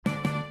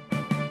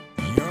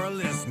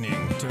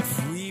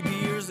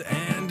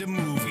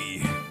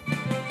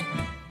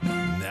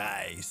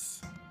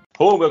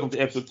Hello and welcome to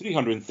episode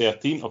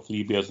 313 of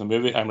Three Bears in the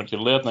Movie. I'm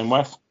Richard Laird and I'm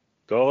with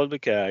Colin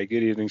Mackay.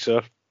 Good evening,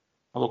 sir.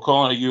 Hello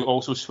Colin, are you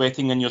also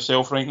sweating in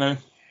yourself right now?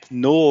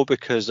 No,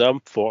 because I'm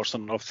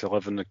fortunate enough to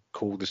live in the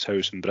coldest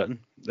house in Britain.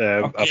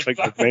 I think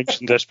I've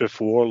mentioned this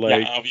before.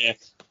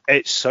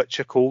 It's such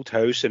a cold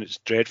house and it's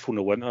dreadful in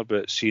the winter,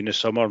 but see in the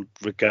summer,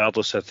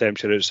 regardless of the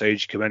temperature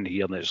outside, you come in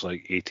here and it's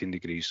like 18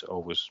 degrees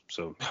always.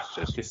 So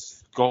it's just...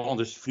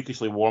 Scotland is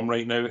freakishly warm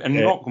right now, and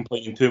not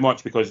complaining too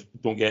much because we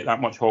don't get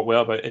that much hot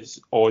weather, but it's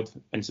odd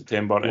in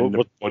September and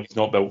the body's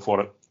not built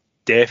for it.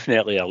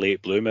 Definitely a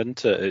late bloom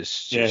into it.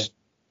 It's just...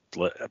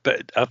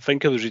 But I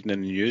think I was reading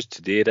in the news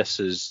today, this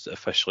is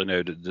officially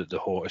now the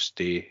hottest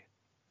day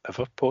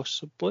ever,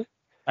 possibly.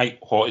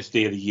 Hottest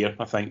day of the year,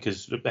 I think,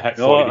 because it hit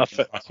 40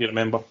 degrees last year,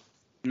 remember?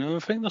 No, I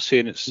think they're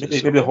saying it's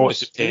maybe the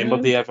hottest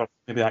September day ever.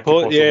 Maybe that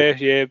could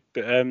possibly.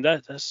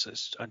 But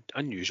that's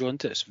unusual,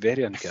 isn't it? It's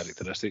very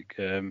uncharacteristic.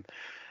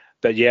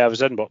 But yeah, I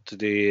was in work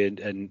today,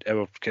 and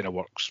our kind of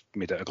work's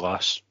made out of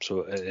glass,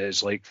 so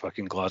it's like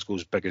fucking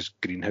Glasgow's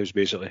biggest greenhouse,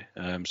 basically.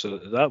 So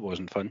that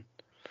wasn't fun,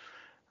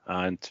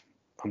 and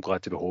I'm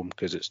glad to be home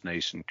because it's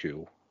nice and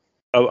cool.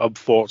 I'm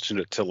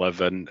fortunate to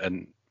live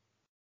in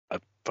a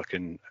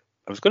fucking...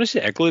 I was going to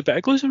say igloo, but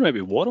igloos are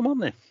maybe warm,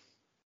 aren't they?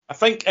 I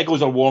think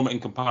igloos are warm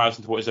in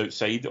comparison to what is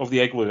outside of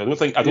the igloo. I don't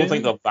think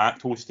they're that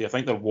toasty. I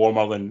think they're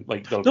warmer than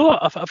No,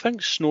 I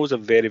think snow's a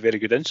very, very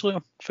good insulator.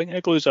 I think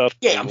igloos are.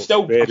 Yeah, I'm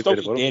still there. It's not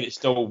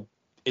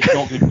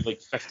going to be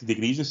like 50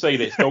 degrees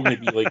inside. It's still going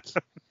to be like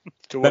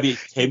maybe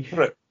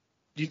temperate.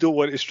 You don't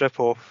want to strip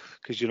off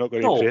because you're not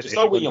going to. No, it's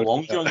still wearing your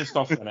long johns and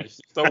stuff, and it's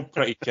still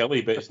pretty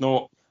chilly, but it's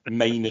not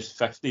minus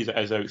 50 as it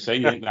is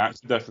outside. I think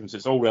that's the difference.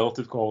 It's all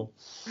relative, Colin.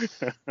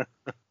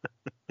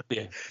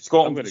 Yeah,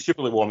 Scotland's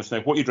stupidly warm now.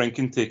 What are you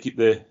drinking to keep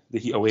the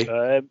heat away?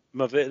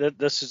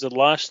 This is the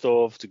last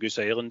of the Goose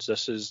Islands.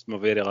 This is my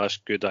very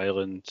last Good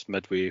Island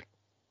Midway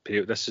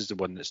period. This is the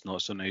one that's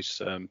not so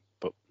nice,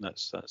 but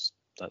that's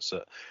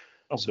it.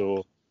 Oh.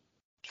 So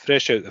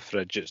fresh out the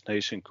fridge, it's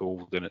nice and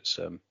cold and it's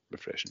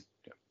refreshing.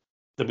 Yeah.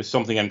 There'll be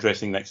something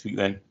interesting next week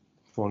then.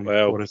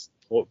 For us.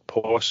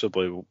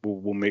 Possibly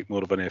we'll make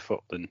more of an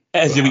effort than.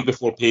 It is the week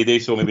before payday,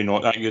 so maybe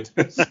not that good.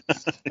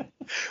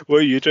 What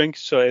are you drinking?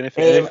 So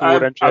anything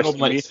more interesting? I don't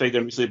like to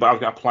cider recently, but I've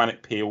got a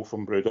Planet Pale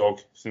from Brewdog.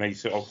 It's a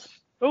nice sort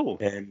of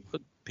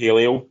pale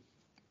ale,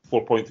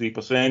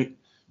 4.3%.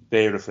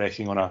 Very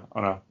refreshing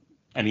on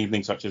an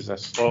evening such as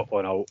this.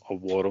 On a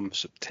warm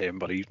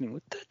September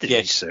evening. That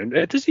doesn't sound.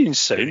 It doesn't even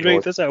sound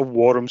right. Does it? A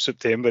warm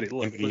September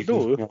evening?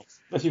 No.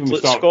 This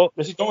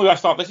is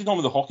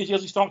normally the hockey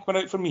jerseys start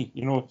coming out for me.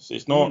 You know,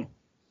 it's not.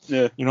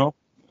 Yeah. You know,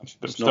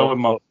 I'm still in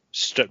my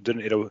stripped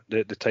into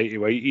the tighty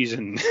whities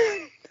and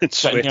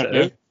sweat it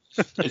out.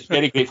 It's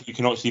very grateful you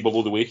cannot see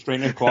below the waist right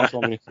now, Clark.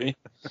 I'm going to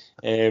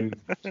say.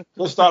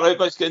 Let's start out.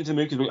 Let's get into the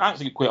movie because we've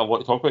actually got quite a lot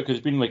to talk about because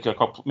it's been like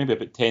maybe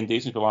about 10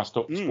 days since we last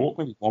spoke,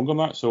 maybe longer than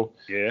that. So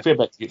a fair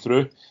bit to get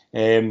through.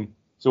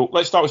 So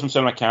let's start with some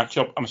cinema catch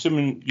up. I'm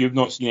assuming you've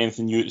not seen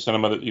anything new at the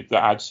cinema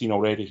that I'd seen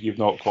already. If you've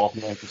not caught up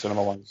on anything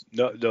cinema wise.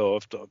 No,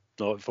 I've not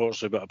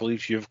unfortunately, but I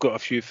believe you've got a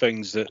few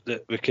things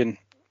that we can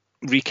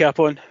recap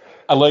on.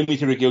 Allow me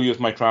to regale you with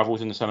my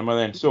travels in the cinema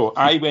then. So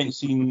I went and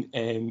seen,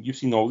 you've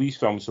seen all these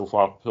films so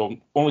far. So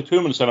only 2 of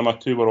them in the cinema,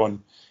 2 were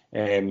on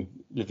the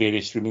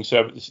various streaming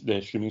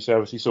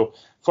services. So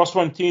first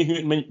one,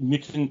 Teenage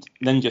Mutant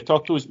Ninja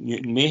Turtles,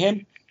 Mutant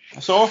Mayhem,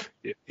 I saw.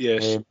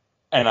 Yes.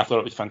 And I thought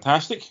it was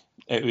fantastic.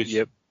 It was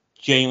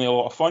genuinely a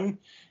lot of fun.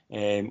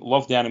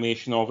 Loved the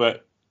animation of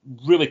it.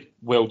 Really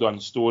well done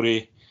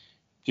story.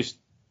 Just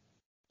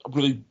a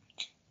really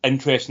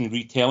interesting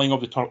retelling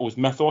of the Turtles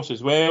mythos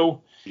as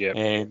well. Yeah.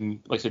 Like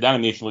I said, the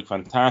animation looked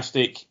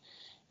fantastic.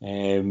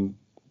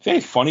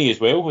 Very funny as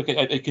well. Like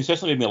it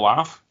consistently made me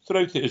laugh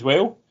throughout it as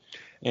well.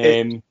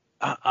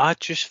 I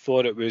just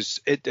thought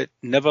it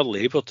never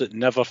laboured. It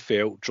never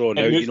felt drawn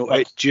out.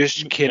 It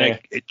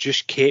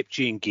just kept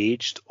you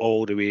engaged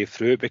all the way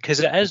through it because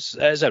it is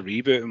a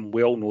reboot and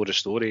we all know the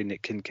story and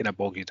it can kind of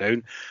bog you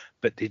down.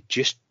 But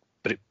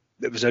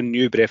it was a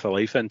new breath of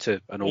life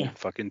into an old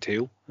fucking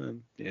tale.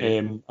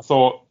 I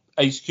thought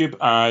Ice Cube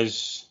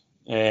as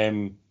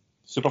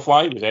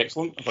Superfly was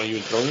excellent. I thought he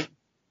was brilliant.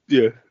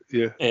 Yeah.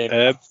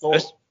 I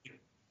thought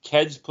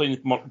kids playing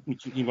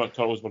Mutant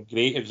Turtles were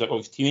great. It was like all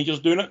these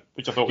teenagers doing it,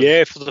 which I thought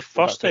was... for the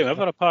first time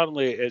ever,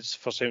 apparently it's the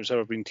first time it's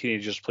ever been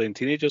teenagers playing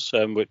teenagers,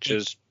 which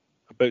is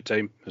about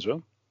time as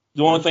well.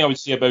 The only thing I would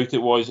say about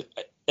it was,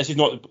 this is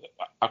not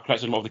a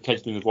criticism of the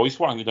kids doing the voice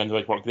work. I think they're doing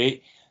the voice work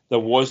great. There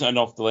wasn't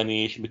enough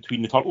delineation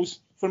between the turtles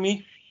for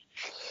me.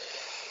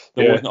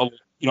 There wasn't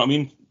you know what I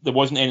mean? There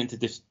wasn't anything to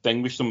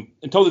distinguish them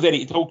until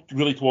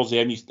really towards the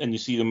end, and you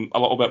see them a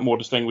little bit more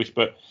distinguished,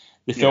 but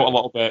they felt a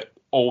little bit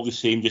all the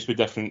same, just with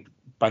different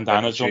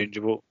bandanas.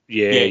 Interchangeable.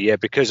 Yeah,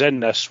 because in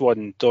this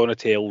one,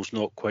 Donatello's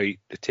not quite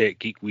the tech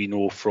geek we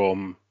know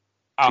from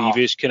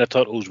previous kind of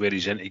Turtles, where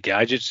he's into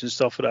gadgets and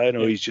stuff like that. I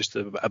know he's just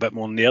a bit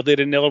more nerdy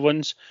than the other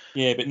ones.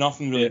 Yeah, but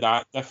nothing really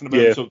that different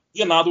about him. So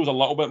Leonardo was a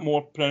little bit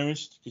more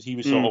pronounced because he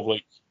was sort of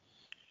like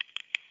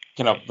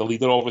kind of the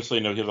leader, obviously.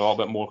 Now he was a little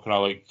bit more kind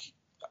of like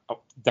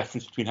a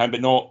difference between him,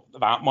 but not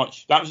that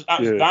much. That was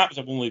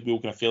the only real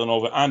kind of feeling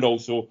of it. And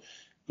also,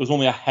 there's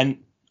only a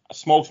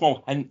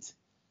small hint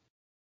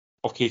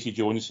of Casey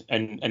Jones,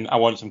 and I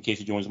want some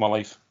Casey Jones in my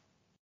life.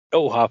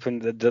 It'll happen.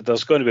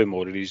 There's going to be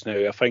more of these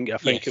now. I think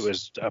it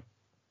was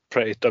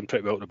done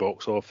pretty well at the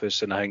box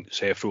office, and I think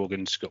Seth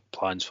Rogen's got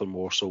plans for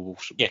more, so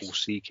we'll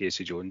see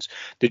Casey Jones.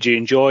 Did you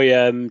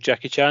enjoy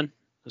Jackie Chan?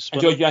 I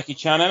enjoyed Jackie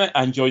Chan in it.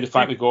 I enjoyed the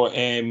fact we got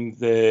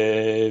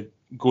the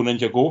Go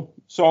Ninja Go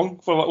song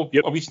for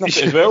a wee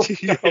snippet as well.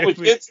 That was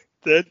good.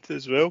 Did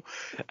as well.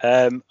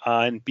 And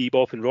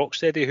Bebop and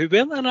Rocksteady, who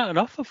weren't in it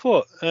enough, I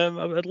thought.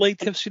 I'd like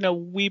to have seen a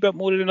wee bit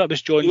more of that. It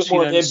was John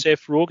Cena and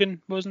Seth Rogen,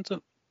 wasn't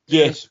it?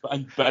 Yes, but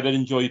I did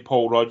enjoy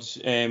Paul Rudd's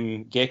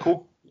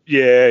Gecko.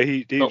 Yeah,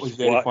 that was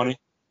very funny.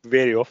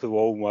 Very off the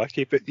wall and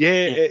wacky, but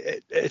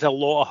it's a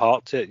lot of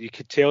heart to it. You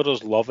could tell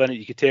there's love in it.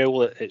 You could tell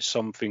that it's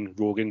something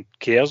Rogen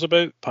cares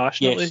about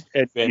passionately,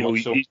 and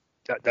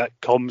that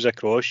comes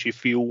across. You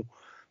feel,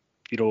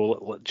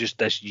 just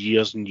this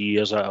years and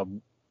years of,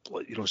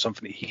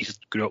 something that he's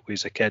grew up with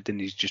as a kid,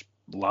 and he's just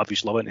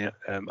lavish loving it.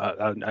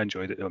 I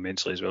enjoyed it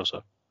immensely as well.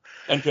 So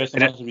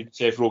interesting. I read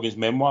Seth Rogen's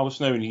memoir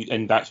just now,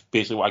 and that's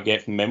basically what I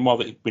get from the memoir.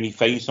 That when he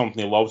finds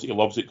something he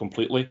loves it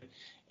completely,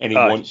 and he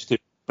wants to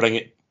bring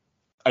it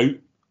out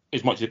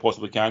as much as he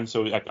possibly can.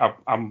 So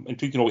I'm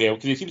intrigued to know what else,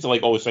 because he seems to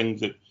like all the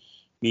things that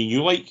me and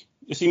you like.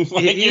 It seems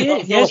like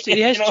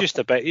just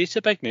a bit. He's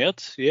a big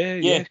nerd.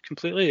 Yeah,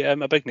 completely. A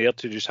big nerd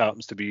who just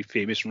happens to be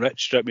famous and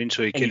rich. Do you know what I mean?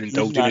 So he can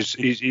indulge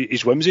in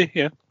his whimsy.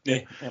 Yeah,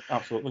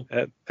 absolutely.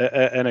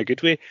 In a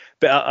good way.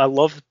 But I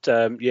loved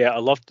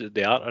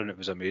the art, and it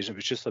was amazing. It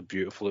was just a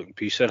beautiful looking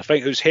piece, and I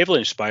think it was heavily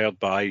inspired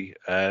by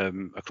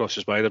Across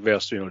the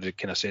Spider-Verse. They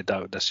kind of said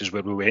that this is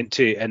where we went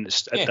to, and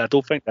I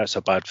don't think that's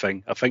a bad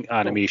thing. I think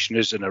animation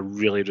is in a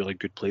really, really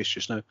good place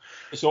just now.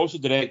 It's also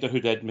the director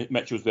who did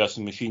Mitchell's vs.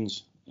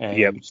 Machines.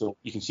 So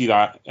you can see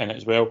that in it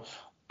as well.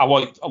 I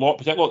liked a lot,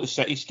 particularly the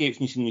cityscapes,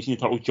 and you see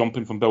the turtles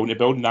jumping from building to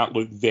building. That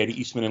looked very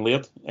Eastman and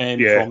Laird.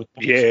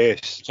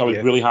 Yes. So I was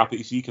really happy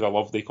to see, because I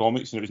love the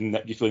comics, and it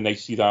was just really nice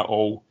to see that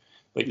all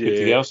put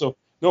together. So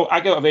no,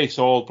 I got a very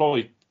solid,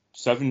 probably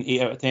 7,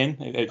 8 out of 10.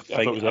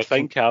 I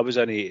think I was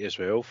an 8 as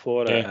well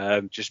for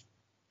it. Just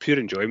pure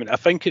enjoyment. I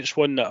think it's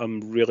one that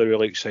I'm really,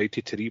 really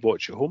excited to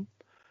rewatch at home.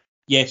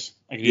 Yes,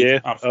 agreed. Yeah,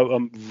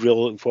 I'm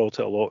really looking forward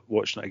to it a lot,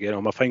 watching it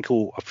again. I think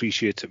I'll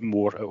appreciate it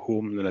more at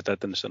home than I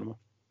did in the cinema.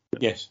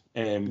 Yes,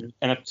 and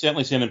I've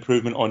certainly seen an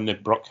improvement on the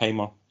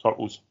Bruckheimer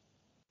turtles.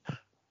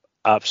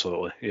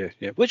 Absolutely,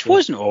 yeah. Which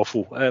wasn't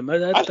awful. I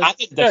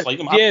did dislike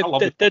them. I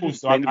love the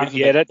turtles.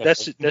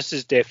 This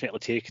is definitely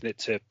taking it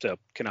to a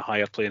kind of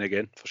higher plane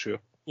again, for sure.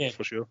 Yeah,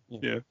 for sure.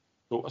 Yeah.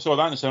 So I saw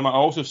that in the cinema. I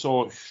also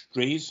saw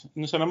Strays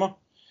in the cinema.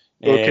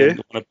 Okay.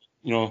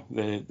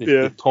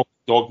 The top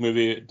dog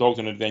movie, Dogs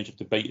on an Adventure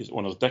to bite his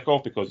owner's dick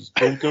off because he's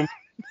killed him.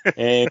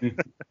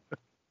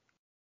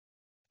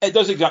 It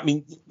does exactly. I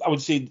mean, I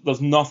would say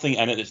there's nothing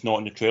in it that's not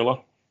in the trailer.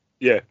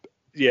 Yeah.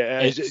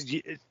 It's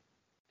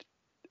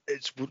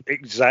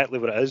exactly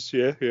what it is.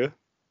 Yeah.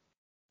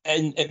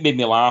 And it made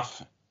me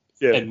laugh.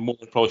 Yeah. And more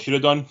than it probably should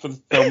have done for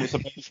the film. It's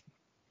about.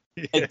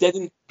 It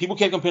didn't. People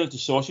kept comparing it to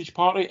Sausage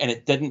Party, and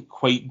it didn't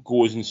quite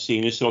go as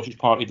insane as Sausage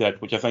Party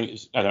did, which I think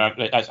is. I don't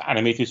know, as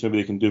animated, so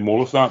maybe they can do more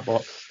with that.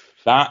 But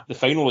the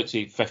final,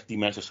 15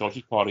 minutes of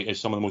Sausage Party is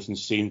some of the most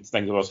insane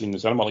things I've ever seen in the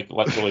cinema. Like,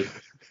 literally,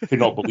 could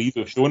not believe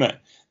they've shown it.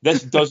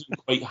 This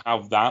doesn't quite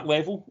have that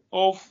level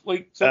of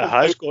like. It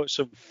has got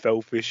some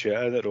filthy shit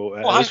in it, though.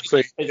 It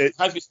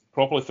has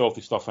properly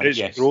filthy stuff in it.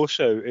 Yes, gross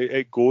out.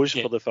 It goes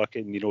for the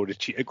fucking, the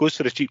cheap. It goes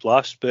for the cheap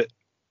laughs, but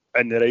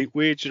in the right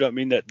way. Do you know what I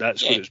mean?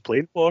 That's what it's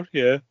playing for.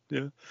 Yeah.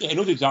 Yeah, it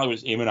knows exactly what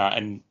it's aiming at,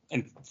 and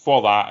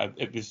for that,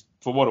 it was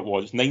for what it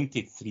was. It's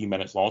 93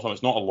 minutes long, so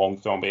it's not a long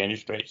film by any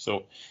stretch.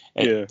 So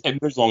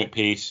it moves along at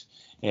pace,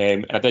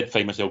 and I did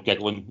find myself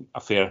giggling a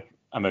fair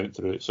amount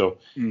through it. So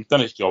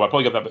done its job. I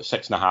probably give it about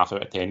 6.5 out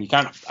of 10. I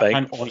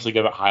can't honestly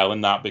give it higher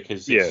than that,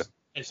 because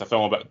it's a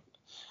film about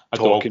a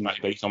dog trying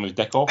to bite someone's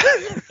dick off.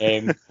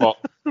 But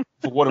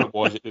for what it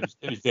was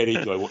very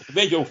enjoyable. A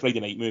very enjoyable Friday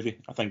night movie,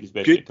 I think, is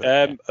best. Good.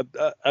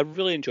 I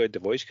really enjoyed the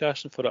voice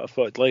casting for it. I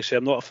thought, like I say,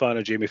 I'm not a fan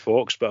of Jamie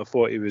Foxx, but I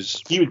thought he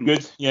was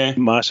good. Yeah,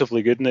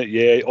 massively good in it.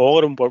 Yeah, all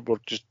of them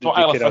were just. I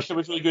thought Isla Fisher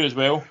was really good as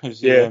well.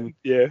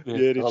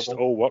 They just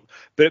all work.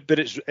 But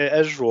it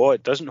is raw.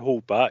 It doesn't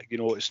hold back.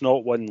 It's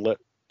not one that.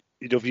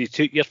 If you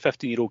took your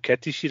 15-year-old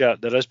kid to see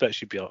that, there is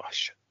bits you'd be like, oh,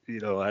 shit.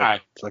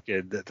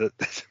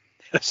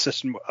 This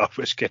isn't what I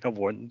was kind of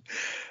wanting.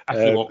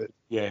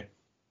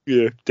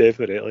 Yeah,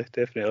 definitely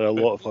a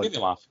lot of fun. It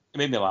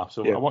made me laugh.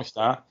 So I watched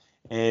that.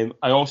 I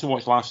also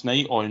watched last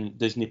night on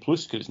Disney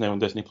Plus, because it's now on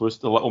Disney Plus,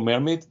 The Little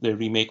Mermaid, the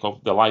remake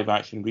of the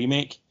live-action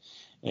remake.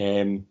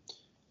 I'm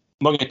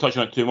not going to touch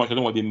on it too much. I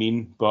don't want to be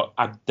mean, but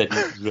I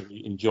didn't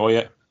really enjoy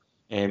it.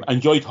 I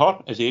enjoyed her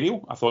as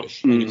Ariel. I thought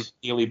it's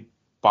Haley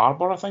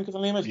Barber, I think her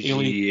name is.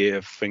 Yeah,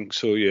 I think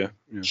so. Yeah.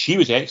 She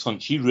was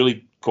excellent. She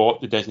really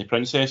got the Disney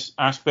princess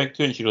aspect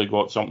to it, and she really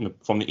got something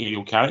from the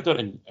Ariel character.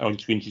 And on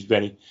screen, she's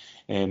very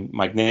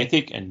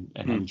magnetic, and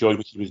I enjoyed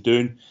what she was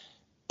doing.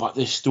 but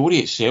the story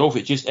itself,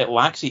 it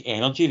lacks the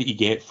energy that you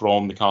get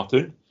from the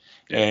cartoon.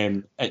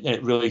 And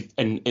it really,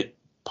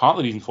 part of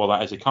the reason for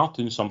that is the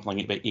cartoon's something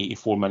like about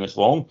 84 minutes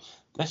long.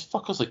 This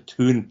fucker's like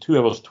 2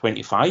 hours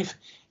 25.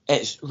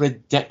 It's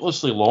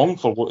ridiculously long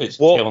for what it's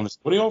telling the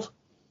story of.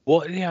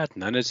 What are they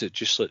adding in? Is it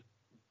just like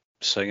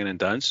singing and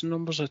dancing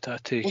numbers? I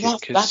take well,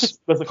 it.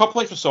 There's a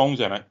couple extra songs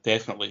in it,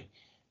 definitely.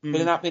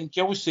 But then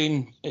Jill was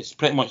saying it's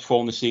pretty much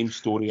following the same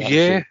story.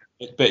 Yeah.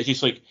 But it's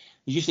just like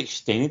you just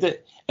extended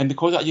it, and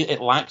because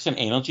it lacks an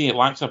energy, it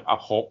lacks a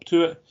hop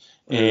to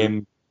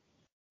it.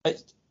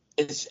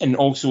 It's and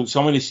also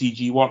some of the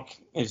CG work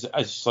is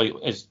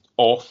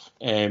off.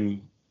 To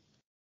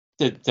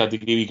a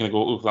degree, you can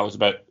go, oh, that was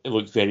it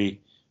looked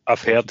very.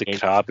 I've heard the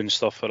crab and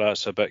stuff for that.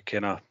 It's a bit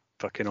kind of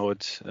fucking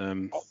odd.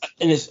 And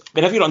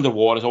whenever you're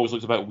underwater, it always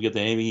looks a bit weird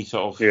anyway.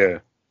 Sort of. Yeah.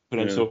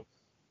 So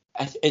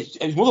it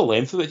was more the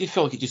length of it. It just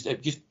felt like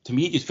it just to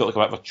me, it just felt like a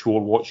bit of a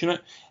chore watching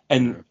it.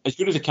 And as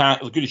good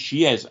as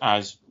she is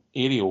as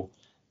Ariel,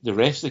 the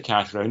rest of the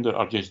cast around her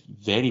are just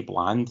very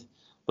bland.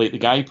 Like the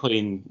guy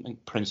playing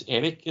Prince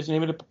Eric is the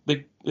name of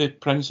the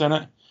prince in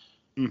it.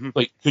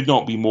 Like could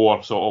not be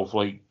more sort of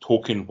like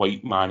token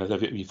white man as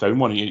if you found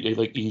one. He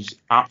has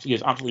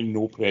absolutely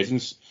no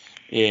presence,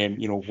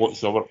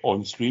 whatsoever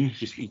on screen.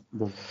 Just the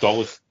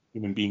dullest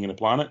human being on the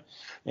planet.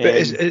 But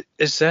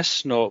is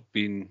this not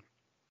been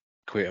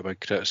quite a big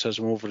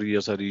criticism over the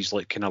years of these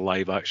like kind of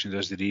live action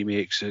as the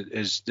remakes?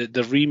 Is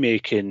they're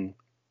remaking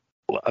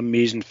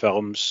amazing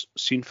films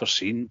scene for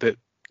scene, but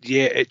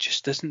it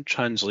just doesn't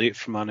translate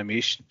from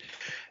animation.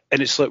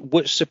 And it's like,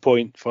 what's the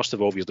point? First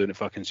of all, you're doing it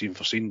fucking scene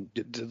for scene.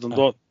 They're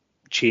not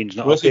changing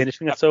up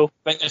anything at all.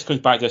 I think this comes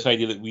back to this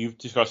idea that we've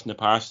discussed in the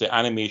past that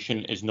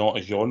animation is not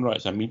a genre,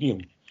 it's a medium.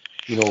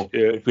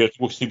 Where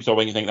most people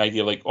think the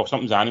idea like, oh, if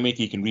something's animated,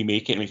 you can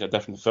remake it and make it a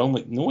different film.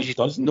 Like, no, it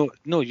doesn't.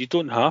 No, you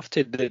don't have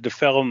to. The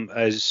film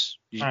is,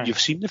 you've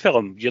seen the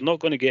film. You're not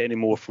going to get any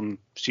more from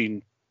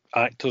seeing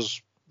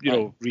actors,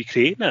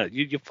 recreating it.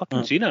 You've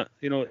fucking seen it.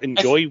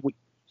 Enjoy what's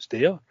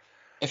there.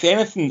 If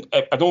anything,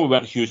 I know we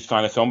weren't a huge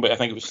fan of the film, but I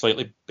think it was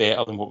slightly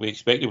better than what we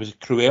expected. It was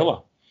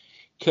Cruella.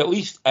 At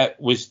least it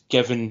was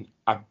given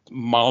a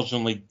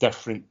marginally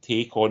different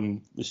take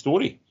on the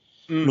story.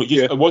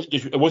 It wasn't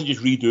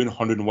just redoing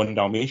 101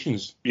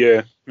 Dalmatians.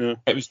 Yeah.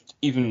 It was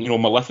even,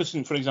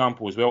 Maleficent, for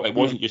example, as well. It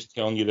wasn't just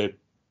telling you the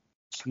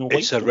Snow White.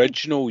 It's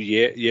original,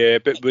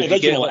 but when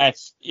original,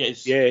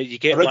 you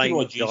get like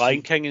the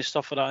Lion King and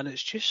stuff like that, and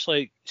it's just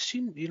like,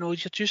 you're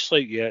just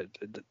like,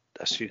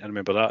 I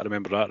remember that,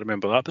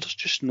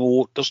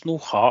 but there's no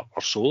heart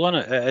or soul in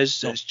it.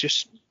 It's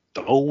just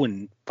dull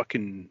and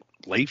fucking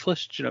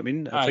lifeless. Do you know what I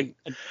mean? I think.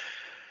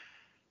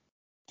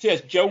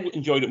 Yes, Jill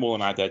enjoyed it more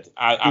than I did.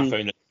 I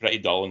found it pretty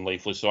dull and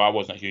lifeless, so I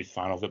wasn't a huge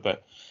fan of it.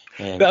 But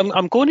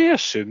I'm going to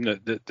assume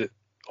that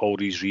all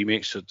these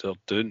remakes that they're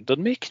doing, they're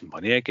making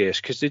money, I guess,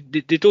 because they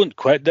don't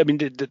quit. I mean,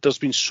 there's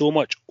been so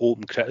much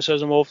open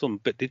criticism of them,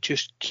 but they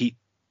just keep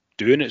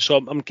doing it. So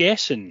I'm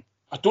guessing.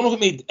 I don't know if it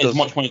made as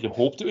much money as they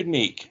hoped it would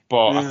make,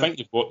 but I think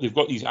they've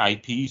got these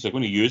IPs. They're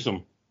going to use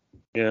them.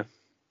 Yeah,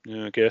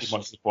 I guess as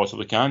much as they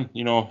possibly can.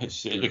 They're going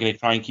to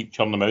try and keep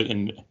churning them out,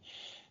 and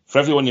for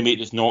everyone they make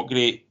that's not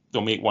great,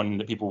 they'll make one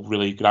that people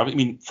really gravitate.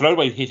 I mean, for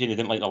everybody hating they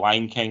didn't like the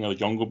Lion King or the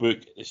Jungle Book,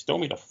 it still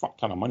made a fuck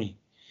ton of money.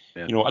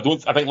 Yeah. I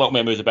think Little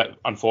Mermaid was a bit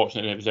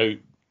unfortunate, and it was out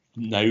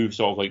now.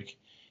 Sort of like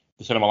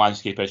the cinema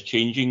landscape is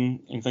changing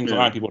and things like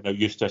that. People are now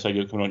used to this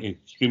idea of coming onto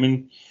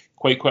streaming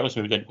quite quickly, so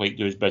maybe didn't quite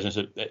do as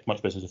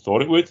much business as I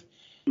thought it would.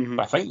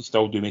 But I think they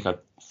still do make a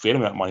fair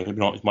amount of money, maybe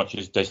not as much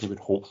as Disney would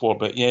hope for.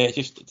 But yeah,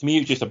 to me,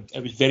 it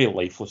was very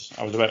lifeless.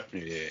 I was a bit.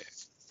 Yeah.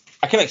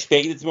 I kind of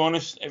expected it, to be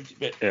honest.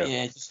 But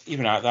just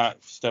even at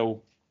that,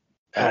 still.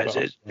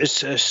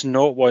 It's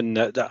not one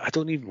that I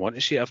don't even want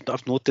to see.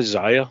 I've no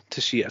desire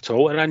to see it at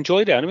all, and I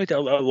enjoy the animated. I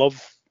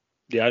love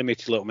the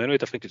animated Little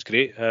Mermaid. I think it's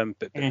great.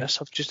 But this,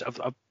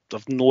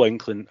 I've no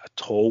inkling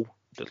at all.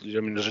 I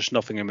mean, there's just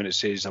nothing in me that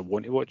says I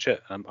want to watch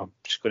it. I'm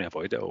just going to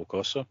avoid it at all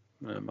costs. So,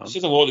 it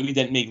says a lot that we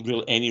didn't make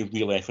any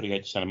real effort to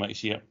get to cinema to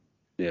see it.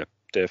 Yeah,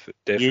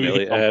 definitely.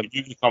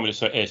 You can come to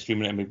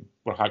streaming it, and we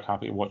were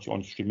happy to watch it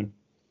on streaming.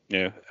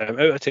 Yeah, out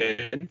of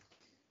 10,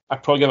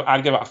 I'd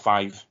give it a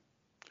 5.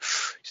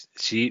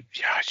 See,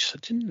 you're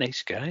such a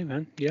nice guy,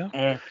 man.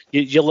 Yeah.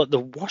 You're like the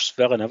worst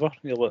villain ever.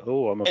 You're like,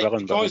 oh, I'm a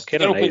villain, but it's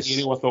kind of nice.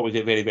 I thought was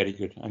very, very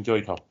good. I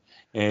enjoyed her.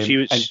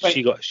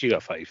 She got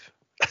 5.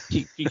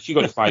 She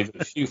got a 5.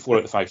 She got 4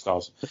 out of 5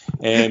 stars.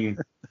 And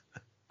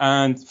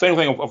final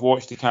thing I've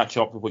watched to catch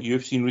up with what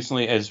you've seen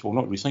recently is, well,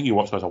 not recently, you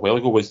watched it a while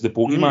ago, was The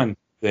Bogeyman,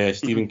 the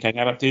Stephen King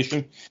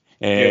adaptation.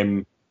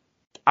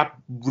 I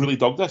really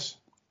dug this.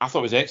 I thought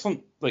it was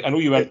excellent. Like, I know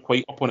you weren't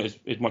quite up on it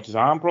as much as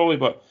I am probably,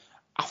 but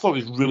I thought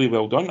it was really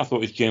well done. I thought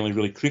it was generally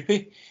really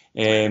creepy.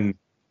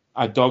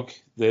 I dug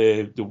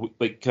I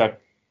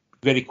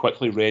very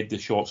quickly read the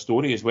short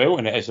story as well,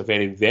 and it is a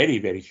very, very,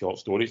 very short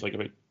story. It's like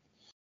about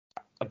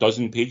a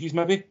dozen pages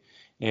maybe.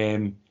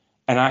 And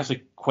I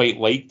actually quite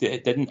liked that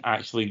it didn't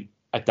actually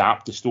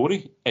adapt the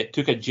story. It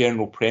took a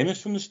general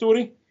premise from the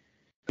story.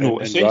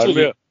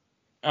 Essentially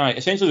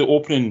the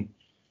opening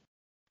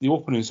the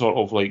opening sort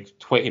of like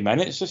 20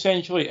 minutes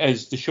essentially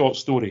is the short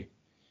story,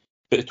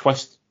 but the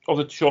twist of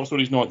the short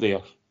story is not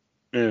there.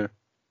 Yeah.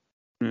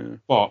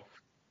 But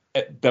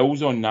it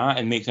builds on that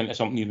and makes it into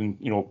something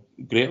even,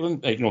 greater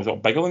than, sort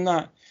of bigger than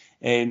that.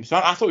 So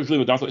I thought it was really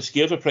well done. I thought the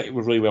scares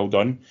were really well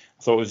done.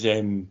 I thought it was,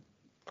 it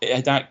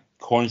had that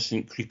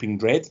constant creeping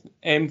dread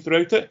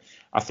throughout it.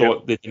 I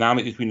thought the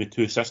dynamic between the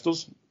two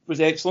sisters was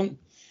excellent.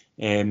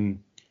 And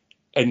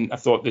I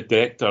thought the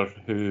director,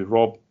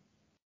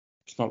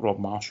 it's not Rob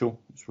Marshall,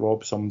 it's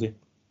Rob somebody.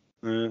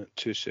 2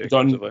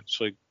 seconds, I've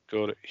actually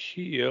got it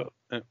here.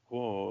 It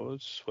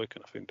was, why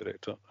can't I find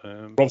director?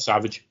 Rob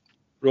Savage.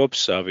 Rob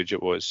Savage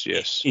it was,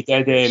 yes. He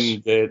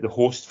did the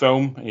Host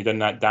film, and he did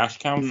that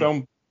Dashcam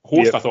film.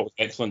 Host I thought was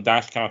excellent.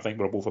 Dashcam I think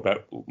we were both a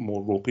bit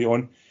more ropey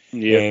on.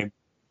 Yeah.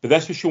 But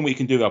this was showing what you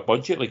can do with a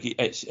budget. Like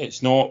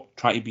it's not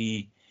trying to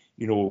be,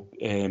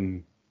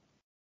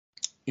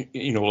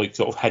 like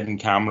sort of hidden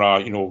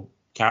camera,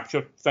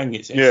 capture thing.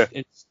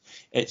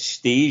 It's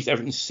staged,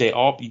 everything's set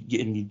up,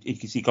 you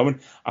can see coming.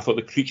 I thought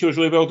the creature was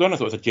really well done. I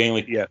thought it was a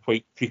genuinely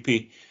quite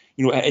creepy.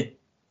 It had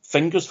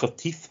fingers for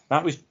teeth.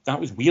 That was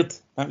weird.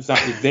 That was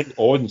very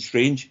odd and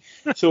strange.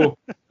 So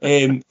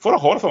for a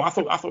horror film, I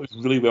thought it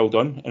was really well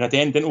done. And at the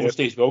end, didn't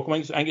overstay its welcome.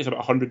 I think it's about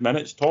 100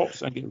 minutes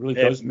tops. I think it really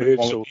does. It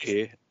moves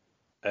okay.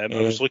 I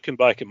was looking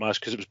back at Mask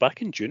because it was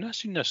back in June I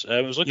seen this.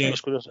 I was looking at the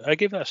scores. I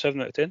gave it a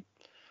 7 out of 10.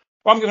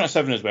 Well, I'm giving it a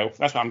 7 as well.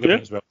 That's what I'm giving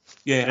it as well.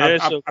 Yeah,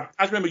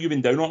 I remember you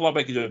being down on it a little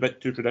bit because it was a bit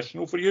too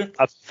traditional for you.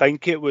 I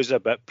think it was a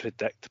bit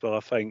predictable. I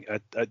think, I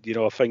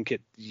think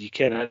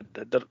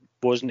there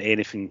wasn't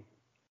anything.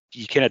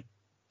 You kind of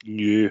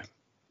knew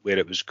where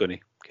it was going to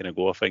kind of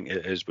go. I think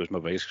was my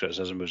biggest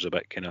criticism was a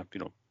bit kind of,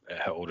 it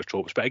hit all the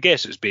tropes. But I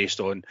guess it's based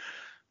on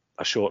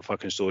a short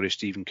fucking story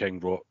Stephen King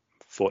wrote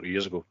 40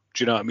 years ago.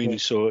 Do you know what I mean? Yeah.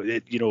 So,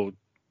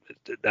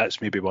 that's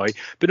maybe why.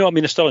 But no, I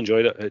mean, I still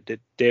enjoyed it. It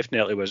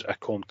definitely was a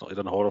competently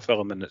done horror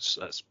film, and that's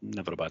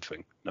never a bad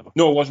thing. Never.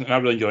 No, it wasn't. I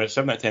really enjoyed it.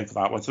 7 out of 10 for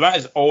that one. So that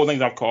is all the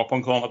things I've caught up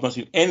on, Colin. I've not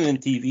seen anything on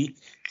TV.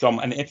 So I'm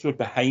an episode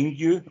behind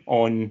you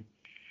on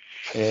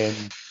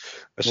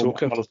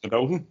Ahsoka. Murders in the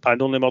Building.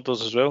 And Only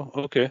Murders as well.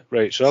 Okay,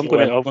 right. So I'm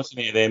going to... I've not seen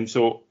any of them.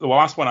 So the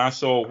last one I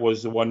saw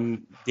was the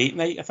one Date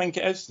Night, I think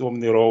it is. The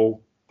one they're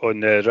all... On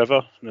the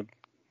river, with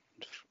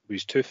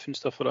his tooth and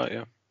stuff like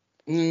that,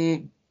 yeah?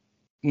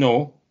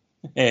 No.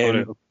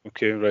 Right.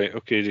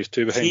 Okay, there's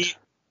two behind.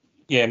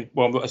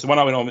 Well, it's the one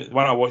I went on. The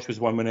one I watched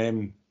was one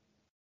when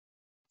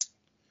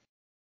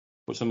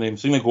what's her name?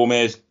 Selena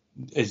Gomez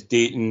is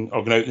dating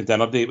or going out on a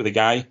dinner date with a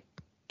guy.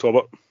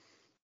 Tobit.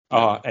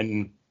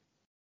 And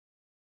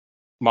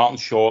Martin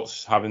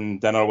Short's having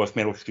dinner with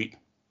Meryl Streep.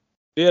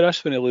 Yeah,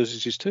 that's when he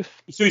loses his tooth.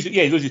 So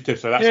he loses his tooth.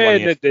 So that's the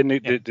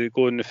one. They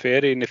go on the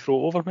ferry and they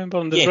float over. Remember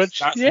on the bridge?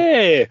 So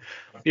I've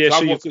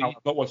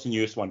not watched the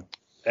newest one.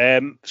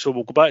 So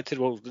we'll go back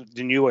to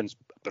the new one's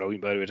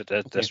brilliant, by the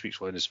way. This week's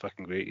one is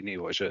fucking great. You need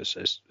to watch it.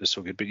 It's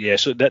so good. But yeah,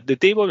 so the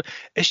day one,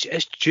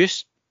 it's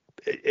just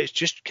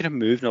kind of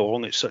moving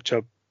along at such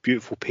a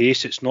beautiful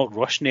pace. It's not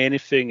rushing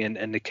anything,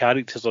 and the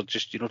characters are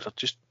just they're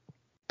just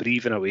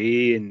breathing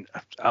away. And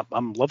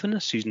I'm loving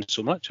this season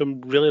so much.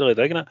 I'm really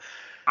digging it.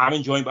 I'm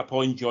enjoying, but I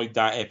probably enjoyed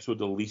that episode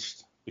the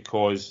least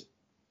because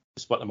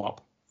they split them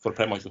up for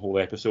pretty much the whole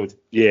episode.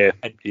 Yeah.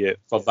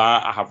 For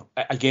that, I have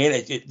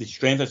again the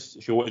strength of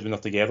the show is when they're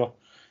together,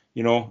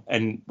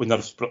 and when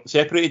they're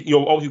separated.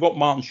 You've got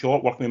Martin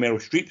Short working with Meryl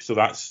Streep, so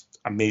that's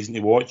amazing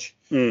to watch.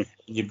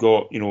 You've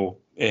got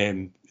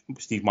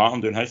Steve Martin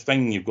doing his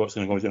thing. You've got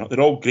Selena Gomez doing.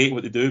 They're all great at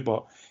what they do,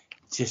 but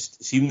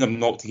just seeing them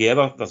not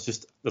together,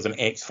 there's an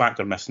X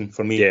factor missing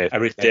for me. Yeah,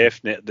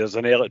 definitely. There's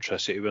an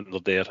electricity when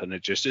they're there, and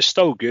it's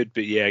still good.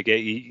 But yeah, I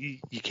get you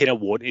kind of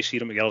want to see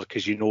them together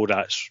because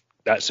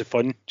that's the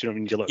fun. Do you know what I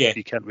mean? You're like,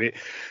 you can't wait.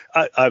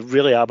 I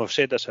really am. I've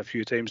said this a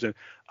few times now.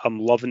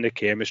 I'm loving the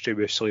chemistry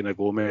with Selena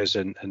Gomez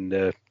and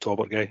the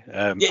Tobit guy.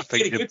 I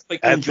think good.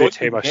 Every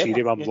time I see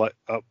them, I'm like,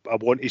 I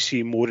want to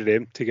see more of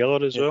them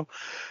together as well.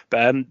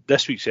 But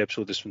this week's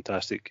episode is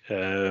fantastic.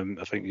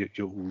 I think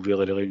you'll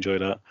really enjoy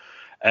that.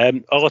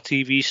 Other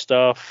TV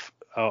stuff,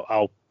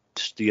 I'll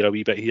steer a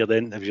wee bit here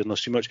then, if you're not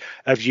too much.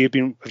 Have you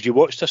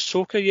watched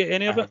Ahsoka yet,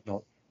 any of it?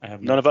 Not. I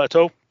have None of it at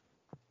all?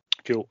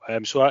 Cool.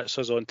 So that's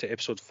us on to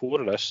episode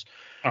 4 of this.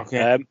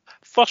 Okay.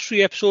 First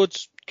 3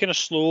 episodes, kind of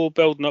slow,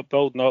 building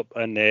up,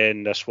 and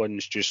then this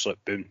one's just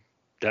like, boom.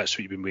 That's what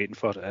you've been waiting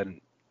for, and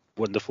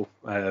wonderful.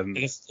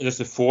 It is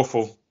the 4th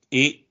of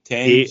 8,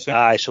 10, 8,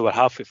 aye, so we're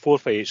halfway, 4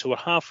 for 8, so we're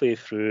halfway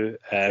through,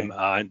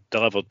 and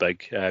delivered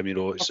big.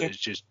 It's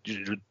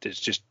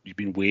just you've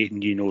been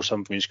waiting,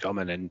 something's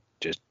coming, and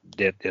just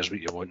there's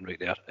what you want right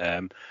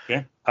there.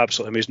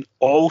 Absolutely amazing.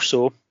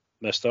 Also,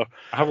 Mister,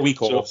 I have a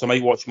week off, so I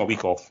might watch my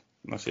week off.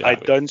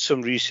 I've done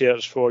some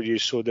research for you.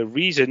 So the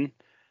reason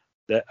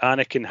that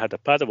Anakin had a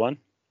Padawan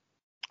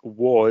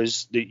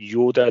was that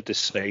Yoda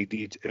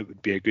decided it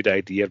would be a good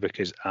idea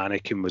because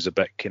Anakin was a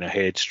bit kind of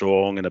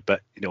headstrong and a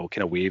bit, kind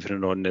of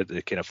wavering on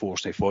the kind of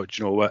force. And he thought,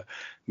 you know what,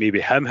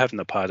 maybe him having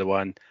a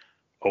Padawan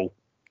will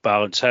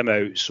balance him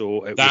out.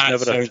 So it that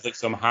was never sounds like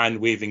some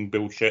hand-waving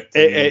bullshit.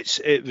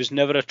 it was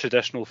never a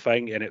traditional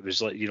thing, and it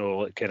was like,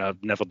 like kind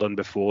of never done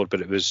before.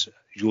 But it was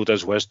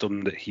Yoda's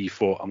wisdom that he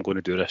thought, I'm going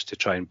to do this to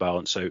try and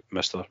balance out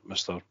Mr.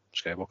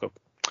 Skywalker.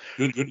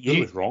 Yoda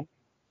was wrong.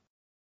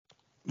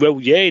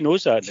 Well, yeah, he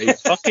knows that. He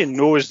fucking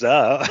knows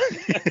that.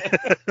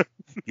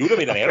 Yoda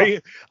made an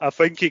error. I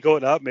think he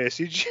got that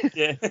message.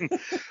 Yeah.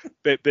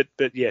 but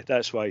yeah,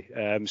 that's why.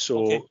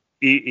 So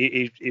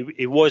he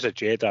was a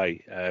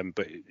Jedi,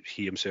 but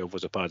he himself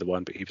was a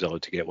Padawan, but he was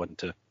allowed to get one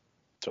to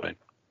try and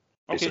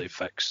basically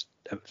fix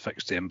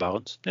the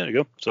imbalance. There you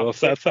go. So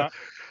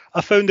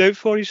I found out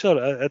for you,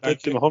 sir. I did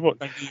do my homework.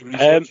 Thank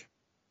you.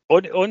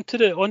 On to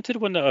the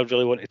one that I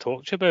really want to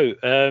talk to you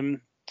about.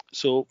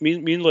 So me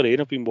and Lorraine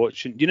have been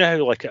watching. You know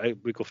how like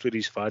we go through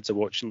these fads of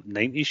watching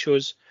 90s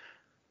shows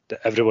that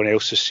everyone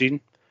else has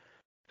seen,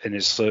 and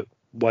it's like,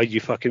 why are you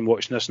fucking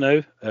watching this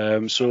now?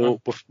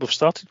 So we've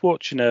started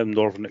watching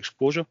Northern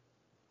Exposure.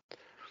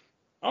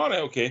 All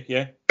right, okay,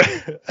 yeah.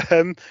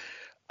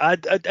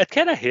 I'd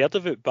kind of heard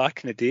of it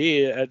back in the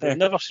day. I'd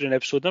never seen an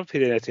episode, never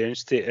paid any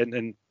attention to it.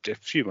 And a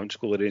few months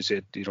ago, Lorraine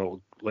said,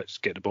 let's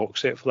get the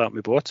box set for that, and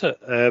we bought it.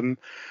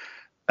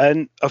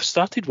 And I've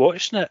started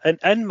watching it, and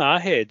in my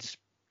head,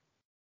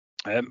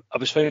 I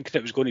was thinking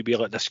it was going to be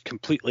like this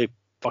completely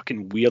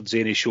fucking weird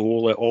zany show,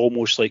 like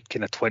almost like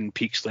kind of Twin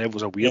Peaks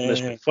levels of weirdness,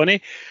 but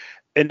funny.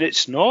 And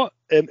it's not.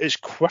 It's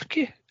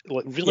quirky,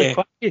 like really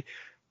quirky.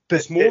 But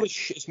it's more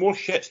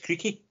Schitt's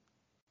Creaky.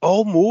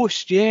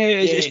 Almost, yeah.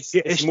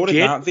 It's more in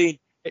that vein.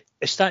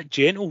 It's that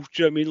gentle. Do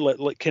you know what I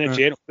mean? Like kind of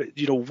gentle. But,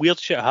 weird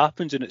shit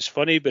happens and it's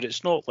funny, but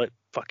it's not like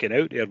fucking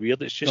out there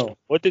weird. It's just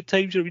odd at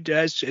times.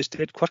 It's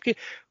dead quirky.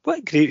 What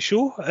a great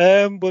show.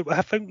 But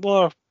I think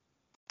we're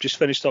just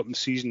finished up in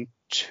season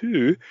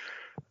 2.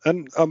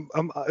 And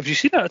have you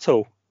seen that at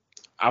all?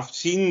 I've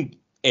seen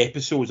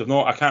episodes. I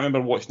can't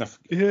remember watching it.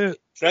 Yeah.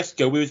 Chris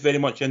Gilby was very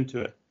much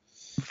into it.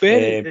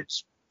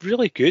 It's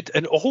really good,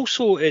 and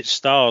also it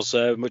stars,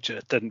 which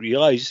I didn't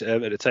realise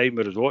at the time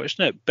when I was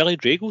watching it, Billy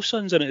Drago's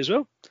son's in it as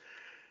well.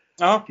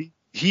 Oh.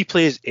 He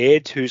plays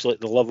Ed, who's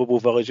like the lovable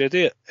village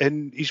idiot,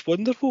 and he's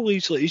wonderful.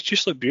 He's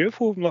just like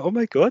beautiful. I'm like, oh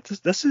my god,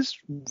 this is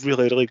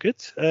really, really good.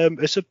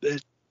 It's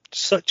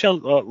such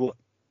a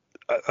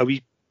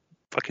wee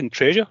fucking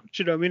treasure.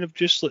 Do you know what I mean? I've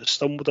just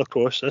stumbled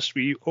across this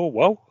wee. Oh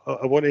wow,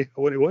 I want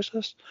to watch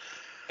this.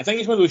 I think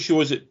it's one of those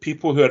shows that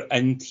people who are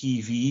in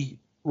TV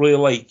really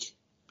like.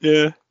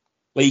 Yeah.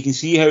 Like you can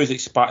see how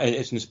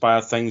it's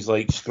inspired things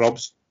like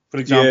Scrubs, for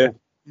example.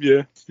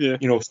 Yeah.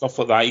 Stuff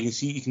like that.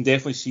 You can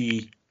definitely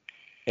see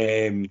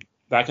that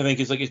kind of thing.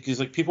 Because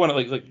like people want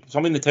it like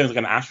something in the town's like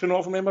an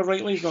astronaut, if I remember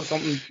rightly. It's not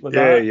something like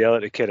that. Yeah,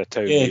 like the kind of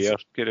town there.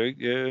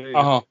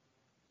 Yeah.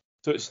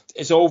 So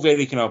it's all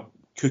very kind of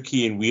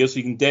kooky and weird. So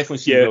you can definitely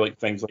see like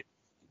things like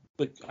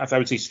I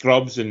would say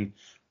Scrubs and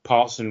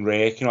Parks and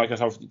Rec. Like I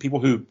have people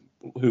who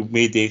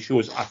made these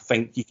shows. I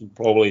think you can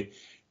probably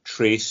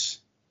trace.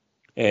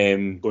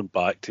 Going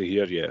back to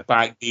here,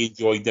 back they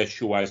enjoyed this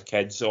show as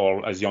kids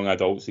or as young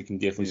adults. You can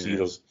definitely see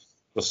there's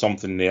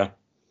something there.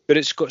 But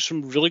it's got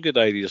some really good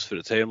ideas for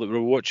the time. Like we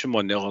were watching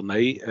one the other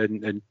night,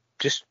 and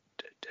just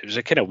it was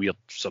a kind of weird.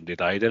 Somebody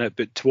died in it,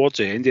 but towards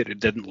the end, it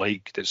didn't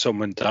like that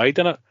someone died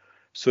in it,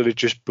 so they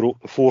just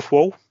broke the fourth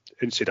wall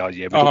and said, "Oh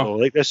yeah, we don't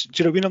really like this."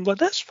 Do you know what I mean? I'm like,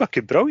 that's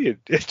fucking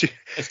brilliant. It's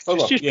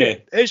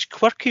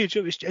quirky.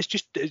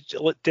 It's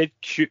like dead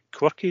cute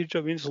quirky. Do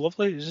you know what I mean? It's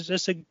lovely.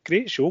 It's a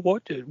great show.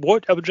 What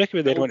I would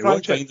recommend anyone to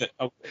watch it.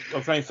 I'll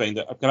try and find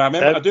it.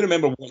 I do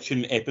remember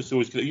watching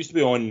episodes because it used to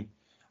be on,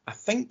 I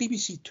think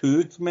BBC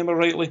Two, if I remember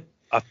rightly.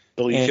 I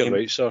believe you're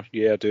right, sir.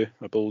 Yeah, I do.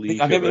 I believe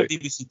I remember right.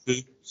 BBC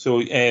Two. So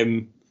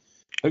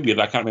how weird,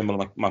 I can't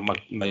remember my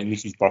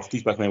niece's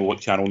birthdays, but I remember what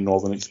channel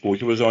Northern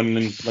Exposure was on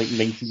in like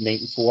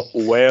 1994.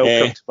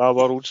 Welcome to my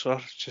world, sir.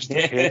 Just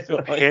a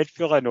head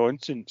full of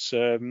nonsense.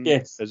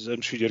 Yes. As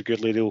I'm sure your good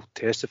lady will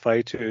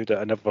testify to, that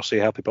I never say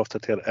happy birthday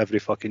to her every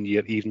fucking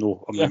year, even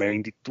though I'm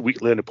reminded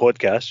weekly on the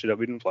podcast. You know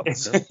what I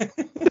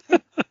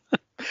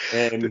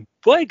mean?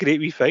 What a great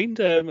wee find.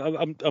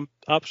 I'm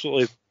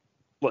absolutely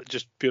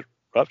just pure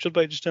raptured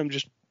by it. Just I'm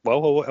just.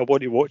 Wow, I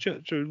want to watch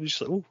it. Just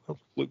like, I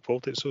look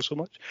forward to it so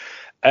much.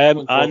 I'm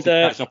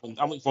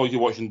looking forward to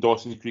watching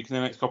Dawson's Creek in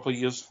the next couple of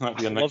years. That'll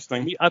be the next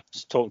thing. I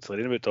was talking to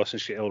Lorraine about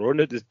Dawson's Creek earlier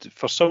on.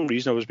 For some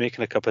reason, I was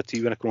making a cup of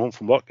tea when I came home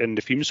from work, and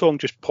the theme song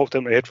just popped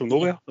in my head from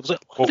nowhere. I was like,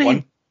 what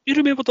one? You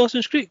remember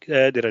Dawson's Creek?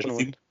 The original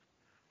one.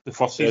 The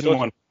first season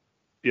one?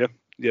 Yeah,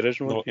 the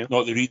original one. Yeah.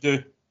 Not the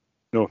redo?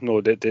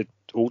 No, the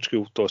old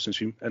school Dawson's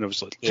theme. And I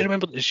was like, do you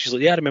remember? She's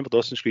like, yeah, I remember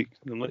Dawson's Creek.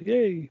 And I'm like,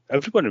 yay.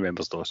 Everyone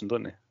remembers Dawson,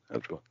 don't they?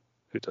 Everyone.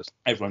 Who doesn't?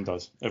 Everyone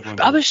does.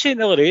 I was saying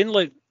to Lorraine,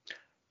 like,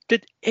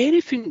 did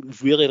anything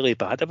really, really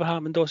bad ever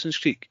happen in Dawson's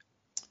Creek?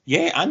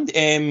 Yeah, and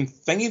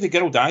Thingy, the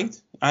girl died.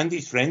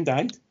 Andy's friend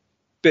died.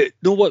 But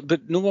no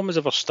one was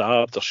ever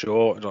stabbed or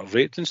shot or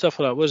raped and stuff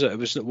like that, was it?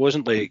 It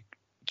wasn't like.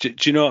 Do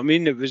you know what I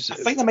mean? It was. I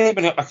think there may have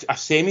been a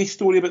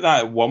semi-story about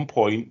that at one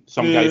point.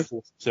 Some guy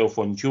forced himself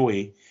on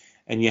Joey,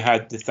 and you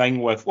had the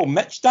thing with,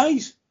 Mitch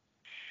dies.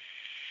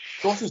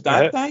 Dawson's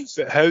dad dies.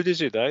 But how does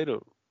he die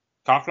though?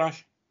 car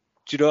crash.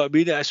 Do you know what I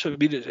mean? That's what I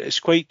mean. It's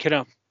quite kind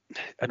of.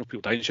 I know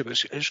people dying,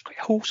 but it's quite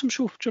a wholesome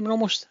show. Do you know what I mean,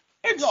 almost?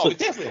 It's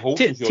definitely a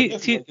wholesome show.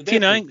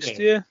 Teen angst,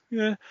 yeah.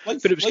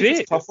 But it was Life great.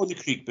 was tough on the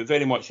creek, but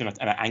very much in an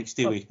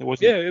angsty way. It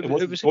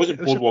wasn't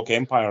it Boardwalk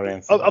Empire or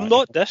anything. I'm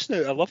not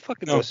dissing it. I love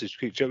fucking Dawson's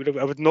Creek. I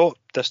would not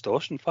diss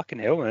Dawson. Fucking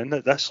hell, man.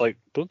 That's like,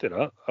 don't do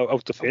that. I'll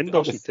defend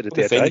Dawson to the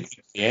death.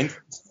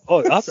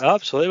 Oh,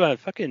 absolutely, man.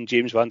 Fucking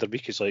James Van Der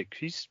Beek is like,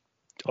 he's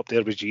up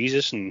there with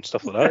Jesus and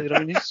stuff like that. You know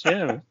what I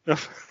mean? Yeah.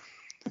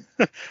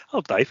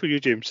 I'll die for you,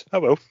 James. I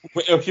will.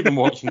 What else you been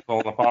watching,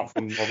 Colin, apart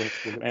from Northern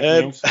Exposure?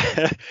 Anything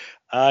else?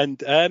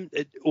 And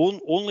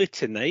only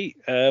tonight.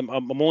 I'm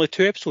only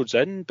 2 episodes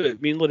in,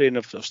 but me and Lorraine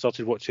have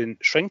started watching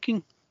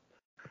Shrinking.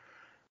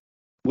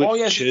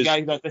 This is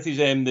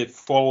the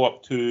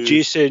follow-up to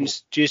Jason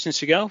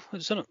Segel,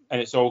 isn't it?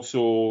 And it's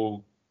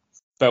also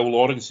Bill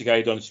Lawrence, the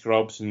guy done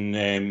Scrubs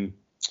and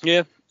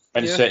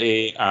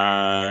City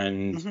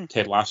and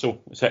Ted Lasso.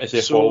 It's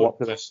a follow-up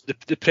to this.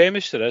 The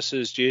premise to this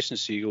is Jason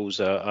Segel's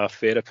a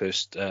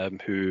therapist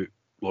who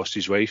lost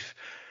his wife,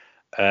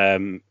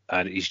 and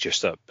he's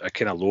just at a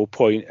kind of low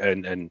point,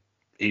 and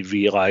he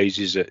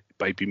realises that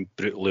by being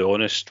brutally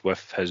honest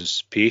with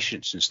his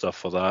patients and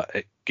stuff like that,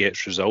 it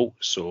gets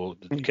results. So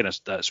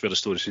that's where the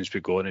story seems to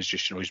be going. Is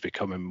just he's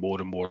becoming more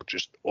and more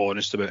just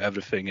honest about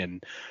everything,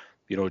 and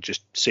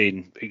just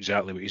saying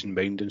exactly what he's in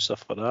mind and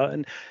stuff like that.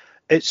 And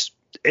it's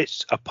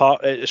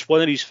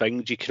one of these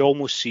things you could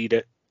almost see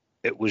that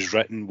it was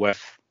written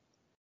with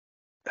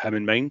him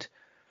in mind.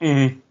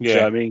 Mm-hmm. Yeah, do you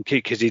know what I mean?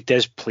 Because he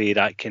does play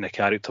that kind of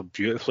character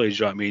beautifully. Do you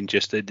know what I mean?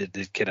 Just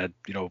the kind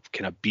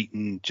of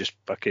beaten, just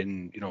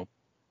fucking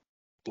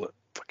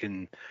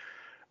fucking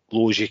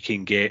low as you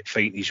can get,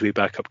 fighting his way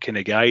back up kind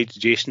of guy.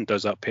 Jason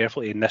does that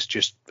perfectly, and this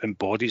just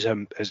embodies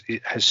him,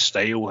 his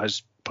style,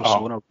 his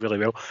persona really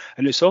well.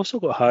 And it's also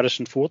got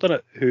Harrison Ford in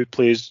it, who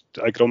plays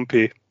a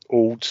grumpy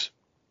old.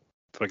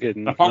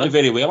 Apparently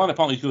very well, and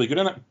apparently he's really good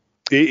in it.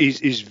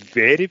 He's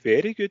very,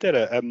 very good at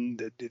it.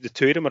 The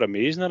two of them are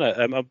amazing in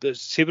it.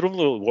 Say we've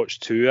only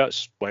watched 2.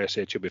 That's why I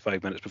said she'll be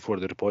 5 minutes before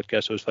the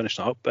podcast. So I was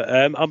finishing up, but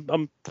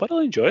I'm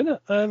thoroughly enjoying it.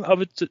 I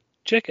would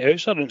check it out,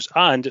 sir,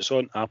 and it's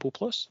on Apple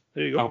Plus.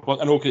 There you go.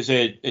 I know because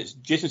it's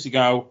Jason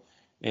Segel,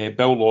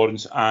 Bill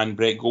Lawrence, and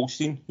Brett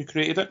Goldstein who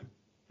created it.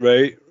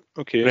 Right.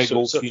 Okay. Brett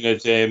Goldstein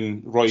is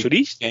Roy. So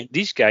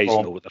these guys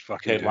know what they're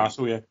fucking doing.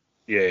 Lasso, yeah.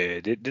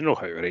 Yeah, they know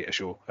how to write a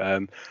show.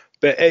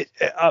 But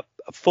I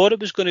thought it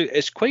was going to.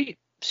 It's quite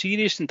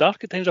serious and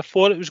dark at times. I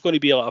thought it was going to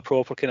be like a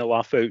proper kind of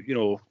laugh out,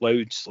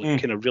 loud,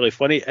 kind of really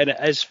funny, and it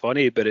is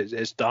funny, but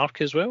it's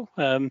dark as well.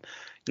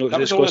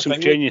 It's got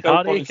some genuine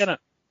heartache in it.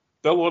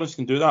 Bill Lawrence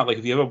can do that.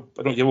 Like, you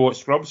ever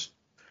watch Scrubs?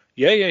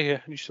 Yeah.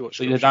 I used to watch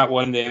Scrubs. Like that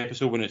one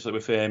episode when it's like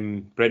with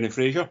Brendan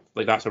Fraser.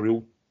 Like, that's a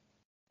real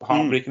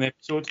heartbreaking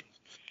episode.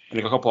 And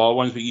like a couple of other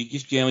ones, but you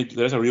just generally,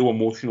 there is a real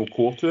emotional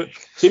core to it.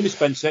 Same with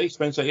Spin City.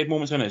 Spin City had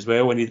moments in it as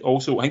well. And I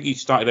think he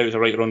started out as a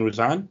writer on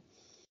Roseanne.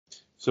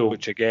 So,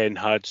 which again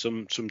had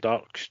some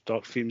dark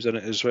themes in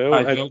it as well.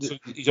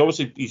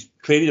 He's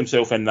trained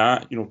himself in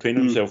that,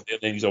 training himself there,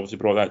 and then he's obviously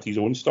brought that to his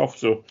own stuff.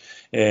 So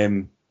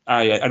I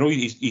know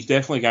he's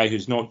definitely a guy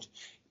who's not.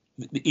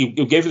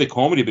 He'll give you the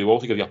comedy, but he'll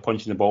also give you a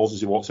punch in the balls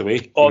as he walks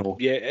away.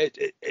 Yeah,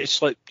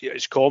 it's like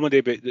it's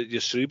comedy, but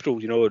you're cerebral.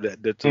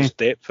 There's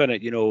depth in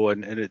it,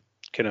 and it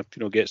kind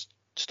of gets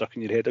stuck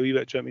in your head a wee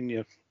bit. Do you know what I mean?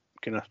 You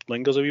kind of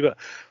lingers a wee bit.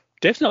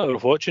 Definitely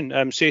worth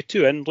watching. Say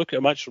 2 in. Look at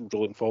a match. I'm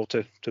looking forward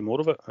to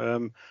more of it.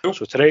 Cool.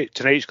 So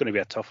tonight's going to be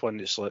a tough one.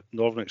 It's like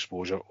Northern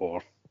Exposure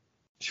or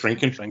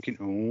Shrinking.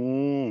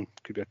 Oh,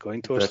 could be a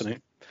coin toss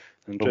tonight.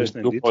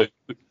 Interesting indeed.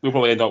 We'll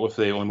probably end up with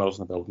the Only Murders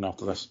in the Building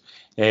after this.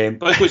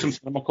 But let's go some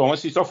cinema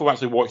comments. The stuff we've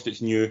actually watched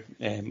that's new,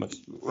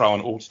 rather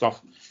than old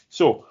stuff.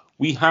 So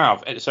we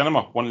have at the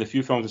cinema one of the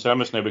few films in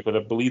cinemas now, because I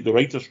believe the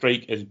writer's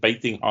strike is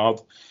biting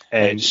hard.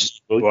 They're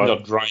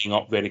drying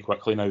up very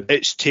quickly now.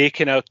 It's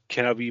taken a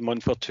kind of wee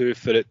month or 2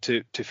 for it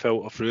to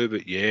filter through,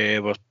 but yeah,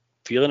 we're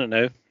feeling it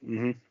now.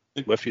 Mm-hmm.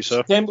 With you, sir.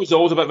 September's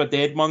always a bit of a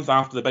dead month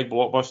after the big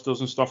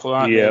blockbusters and stuff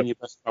like that. Yeah. And you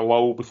miss a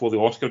lull before the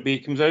Oscar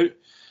bait comes out.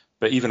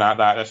 But even at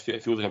that,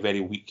 it feels like a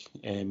very weak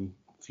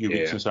few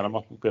weeks in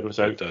cinema.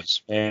 It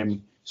does.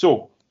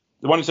 So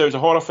the one that's out is a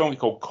horror film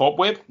called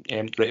Cobweb,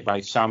 directed by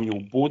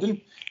Samuel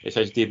Bowden. It's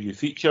his debut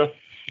feature.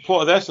 The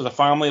plot of this is a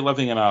family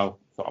living in a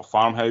sort of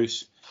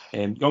farmhouse.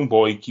 Young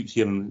boy keeps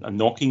hearing a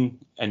knocking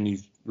in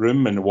his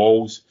room and the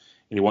walls,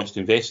 and he wants to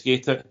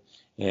investigate it.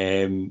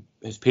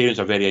 His parents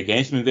are very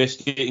against him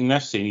investigating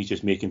this, saying he's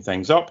just making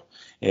things up.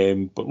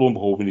 But lo and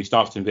behold, when he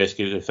starts to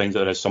investigate, he finds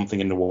that there is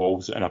something in the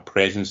walls and a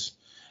presence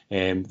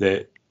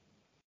that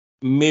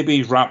maybe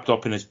is wrapped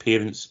up in his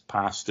parents'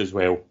 past as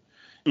well.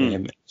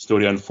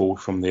 Story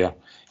unfolds from there.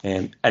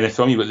 And the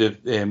film, you've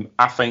got the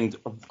I find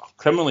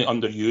criminally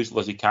underused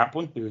Lizzie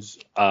Kaplan, who's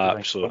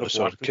absolutely.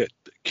 Sorry,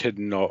 could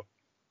not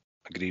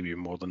agree with you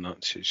more than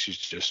that. She's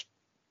just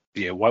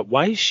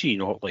Why is she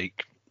not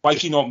like? Why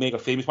is she not mega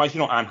famous? Why is she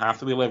not Anne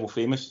Hathaway level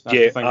famous? That's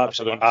the thing.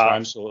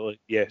 Absolutely.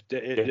 Yeah,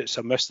 it's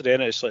a mystery,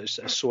 and it's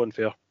so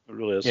unfair. It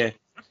really is. Yeah,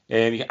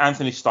 You got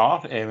Anthony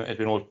Starr, as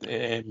we know,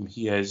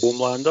 he is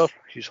Homelander.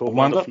 He's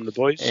Homelander from The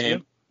Boys. Yeah.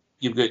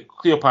 You've got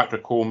Cleopatra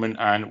Coleman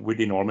and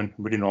Woody Norman.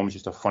 Woody Norman's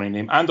just a funny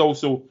name. And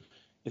also,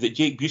 is it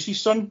Jake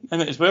Busey's son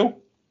in it as well?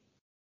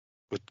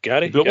 With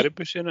Gary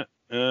Busey in it.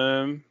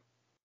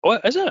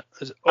 Is it?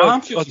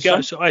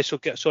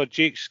 So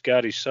Jake's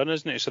Gary's son,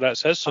 isn't it? So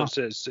that's his. So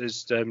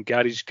it's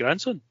Gary's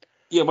grandson.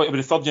 Yeah, but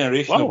the third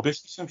generation of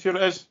Busey, I'm sure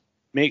it is.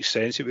 Makes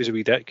sense. It was a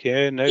wee dick,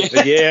 yeah. No,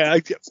 but yeah,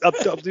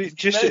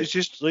 it's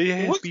just like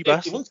he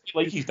looks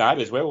like his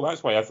dad as well.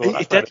 That's why I thought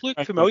he did look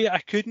familiar. I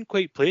couldn't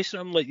quite place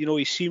him. Like,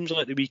 he seems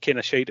like the wee kind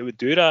of shite that would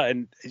do that.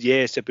 And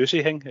yeah, it's a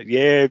Busey thing.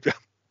 Yeah,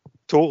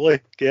 totally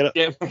get it.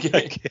 Yeah,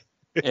 okay.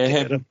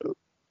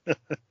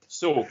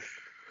 So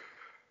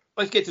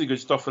let's get to the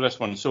good stuff for this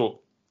one. So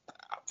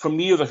for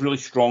me, there's a really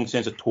strong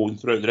sense of tone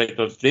throughout the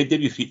director's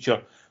debut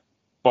feature.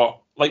 But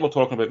like we're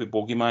talking about with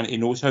Bogeyman, he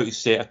knows how to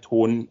set a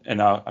tone and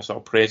a sort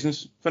of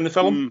presence from the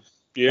film.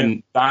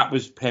 And that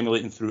was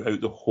permeating throughout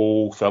the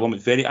whole film.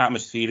 It's very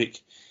atmospheric.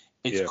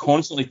 It's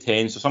constantly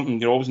tense. So something,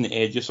 you're always on the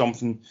edge of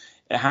something.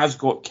 It has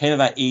got kind of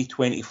that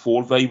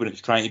A24 vibe when it's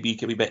trying to be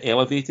a bit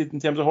elevated in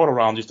terms of horror,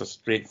 rather than just a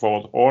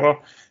straightforward horror.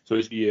 So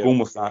it's going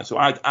with that. So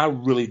I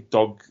really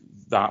dug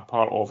that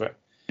part of it.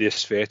 The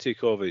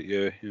aesthetic of it,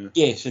 yeah.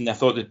 Yes, and I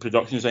thought the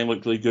production design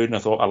looked really good, and I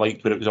thought I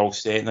liked where it was all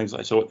set and things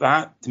like that. So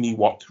that, to me,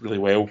 worked really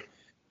well.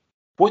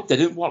 What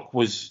didn't work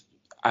was,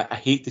 I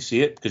hate to say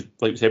it, because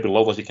like we said, we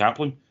love Lizzie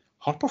Kaplan,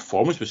 her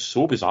performance was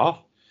so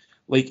bizarre.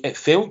 Like, it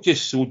felt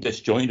just so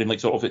disjointed, and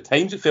like sort of at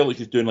times it felt like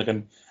she was doing like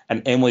an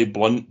Emily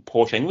Blunt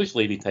posh English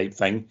lady type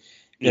thing.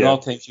 And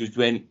other times she was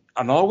doing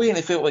another way, and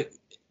it felt like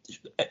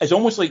it's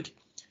almost like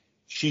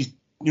she's,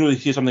 you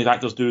see some of the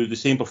actors do the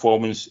same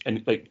performance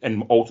and like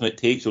in alternate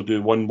takes. They'll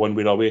do one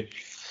way or way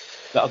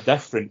that are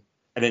different,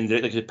 and then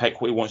they pick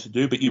what he wants to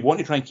do. But you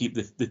want to try and keep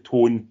the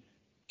tone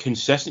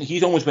consistent.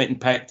 He's almost went and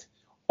picked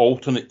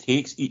alternate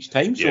takes each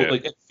time, so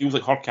like it feels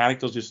like her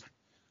character's just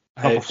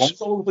her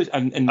performance all over the place,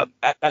 and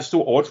that's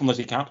so odd from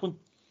Lizzie Kaplan.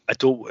 I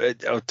don't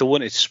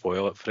want to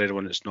spoil it for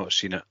anyone that's not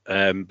seen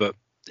it, but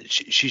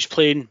she's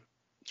playing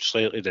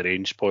slightly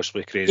deranged,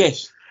 possibly crazy.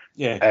 Yes,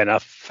 yeah, and I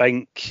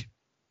think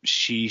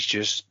she's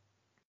just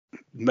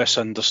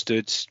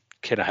misunderstood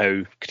kind of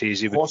how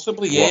crazy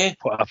possibly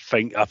but I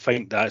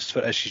think that's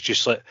what it is. She's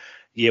just like,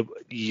 you're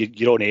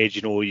on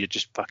edge, you're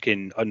just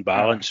fucking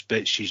unbalanced,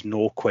 but she's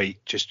not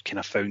quite just kind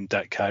of found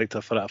that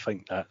character for it. I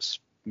think that's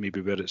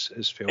maybe where it's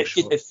fell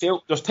short. It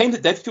felt, there's times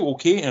it did feel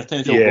okay and there's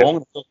times it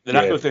felt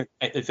wrong.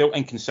 It felt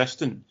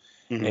inconsistent.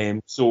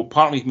 So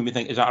part of me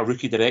think, is that a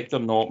rookie director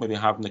not maybe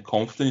having the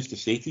confidence to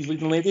say to his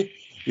leading lady,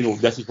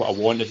 this is what I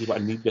want, this is what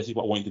I need, this is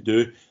what I want you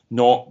to do,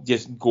 not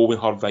just go with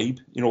her vibe,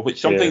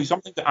 which sometimes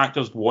the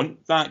actors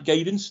want that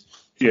guidance,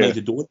 sometimes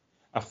they don't.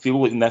 I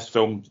feel like in this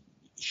film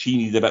she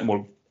needed a bit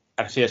more.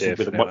 I say this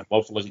with much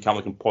love for Lizzie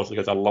Kaplan can possibly,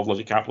 because I love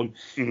Lizzie Kaplan.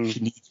 She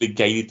needs to be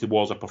guided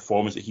towards a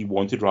performance that he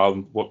wanted, rather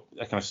than what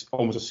a kind of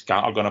almost a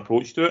scattergun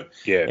approach to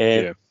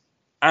it.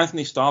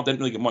 Anthony Starr didn't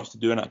really get much to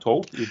do in it at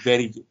all. He was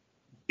very.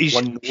 He's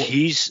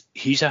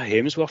a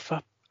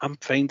Hemsworth. I'm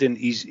finding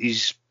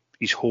he's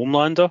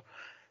Homelander.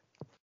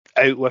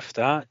 Out with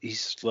that,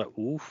 he's like,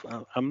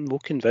 I'm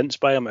not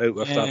convinced by him out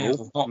with that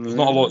role. There's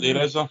not a lot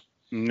there, is there?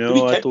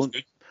 No, I don't.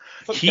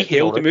 He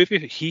held the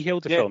movie. He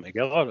held the film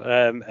together,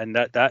 and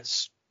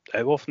that's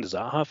how often does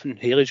that happen?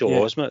 Haley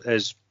Joel Osment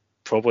is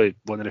probably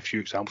one of the few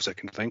examples I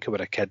can think of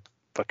where a kid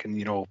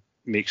fucking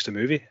makes the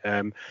movie.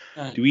 The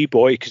wee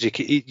boy, because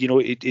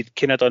it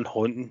kind of done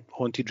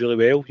haunted really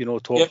well.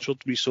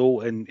 Tortured wee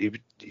soul, and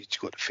he's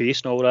got the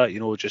face and all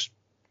that. just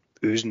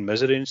oozing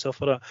misery and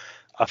stuff like that.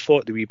 I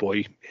thought the wee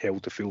boy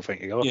held the full thing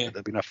together. It'd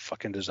have been a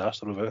fucking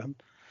disaster without him.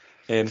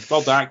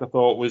 Third act I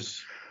thought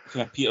was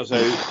kind of peters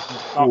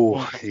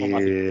out.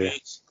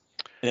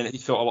 And then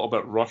it felt a little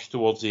bit rushed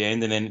towards the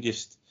end, and then it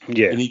just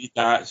you needed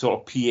that sort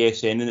of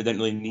PS ending it didn't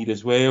really need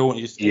as well. And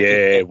it just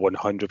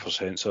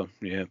 100%. So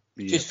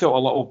just felt a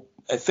little.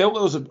 It felt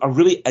there was a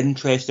really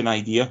interesting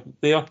idea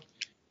there, and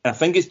I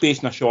think it's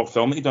based on a short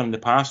film that he'd done in the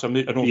past. So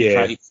I don't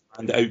try to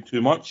expand it out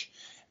too much.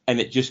 And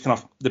it just kind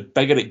of, the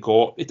bigger it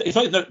got,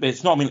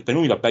 it's not. I mean, they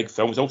don't need a big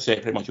film. It's all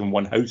set pretty much in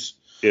one house.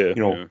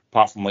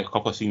 Apart from like a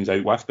couple of scenes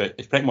out with, but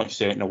it's pretty much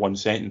set in a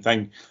one-setting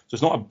thing. So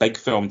it's not a big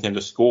film in terms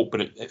of scope,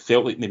 but it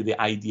felt like maybe the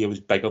idea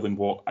was bigger than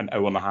what an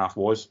hour and a half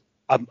was.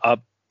 I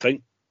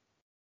think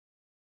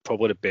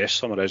probably the best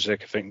summary is, I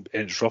think,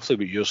 and it's roughly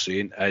what you're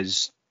saying,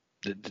 is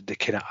the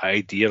kind of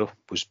idea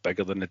was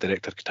bigger than the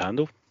director could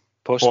handle.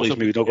 Possibly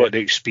maybe not got the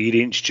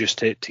experience just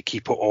to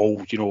keep it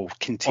all,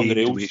 contained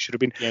the way it should have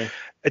been. Yeah.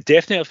 It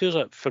definitely feels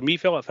like, for me,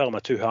 felt like a film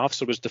of two halves.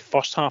 There was the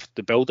first half,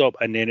 the build-up,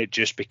 and then it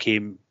just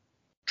became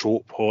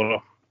trope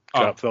horror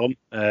crap film.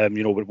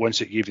 But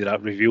once it gave you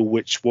that reveal,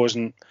 which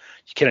wasn't,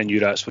 you kind of knew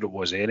that's what it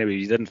was anyway.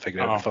 You didn't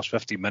figure it out in the first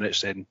 15 minutes,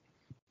 then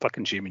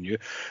fucking shaming you.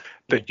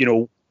 But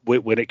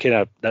when it kind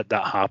of that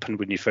happened,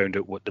 when you found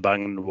out what the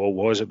bang on the wall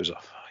was, it was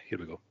here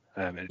we go.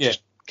 And it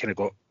just kind of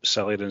got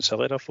sillier and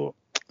sillier, I thought.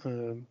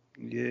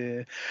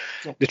 Yeah.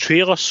 The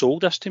trailer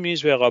sold this to me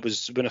as well.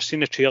 When I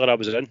seen the trailer, I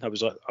was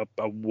like,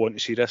 I want to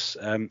see this.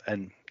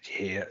 And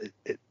yeah,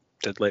 it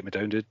did let me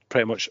down. Did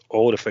pretty much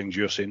all the things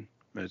you're saying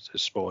is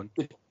spot on.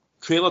 The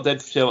trailer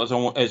did sell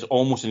it as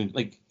almost in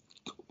like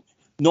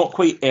not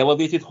quite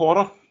elevated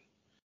horror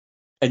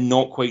and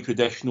not quite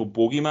traditional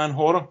bogeyman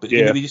horror, but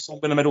maybe just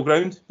something in the middle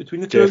ground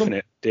between the two of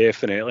them.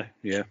 Definitely,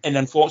 yeah. And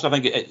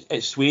unfortunately, I think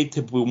it swayed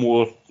to be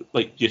more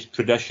like just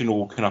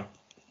traditional kind of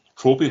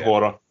tropey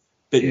horror,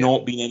 but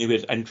not being anywhere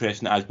as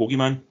interesting as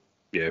bogeyman.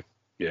 Yeah,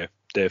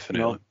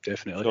 definitely.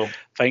 So, I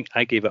think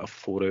I gave it a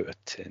 4 out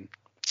of 10.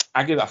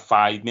 I gave it a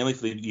 5, mainly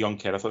for the young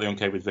kid. I thought the young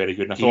kid was very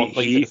good. And I thought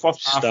the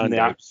first half and the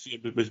atmosphere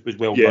was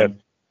well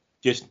done.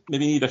 Just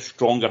maybe need a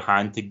stronger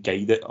hand to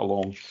guide it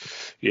along.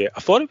 Yeah,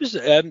 I thought it was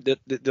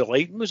the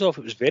lighting was off.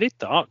 It was very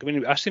dark. I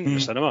mean, I seen it in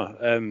the cinema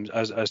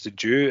as the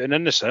Jew, and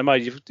in the cinema,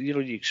 you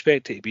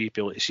expect it to be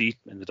able to see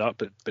in the dark,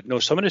 but no,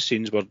 some of the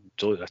scenes were. I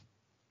don't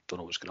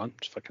know what's going on.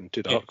 It's fucking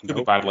too dark. Could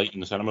be bad lighting in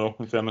the cinema, though,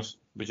 in fairness,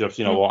 which I've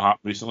seen a lot happen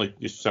recently.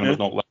 Just cinema's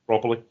not lit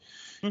properly.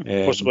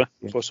 Possibly.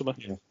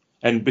 Yeah.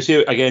 And we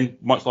say again,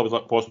 much love is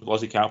possible with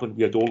Lizzie Kaplan.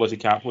 We adore Lizzie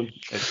Kaplan.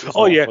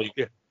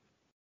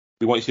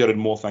 We want to see her in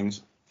more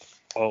things.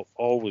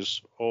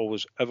 Always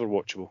ever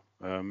watchable.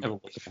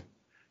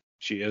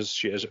 She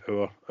is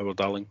our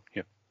darling.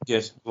 Yeah.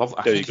 Yes, love.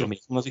 I think she's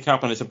amazing, Lizzie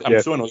Kaplan.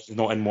 I'm so annoyed she's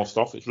not in more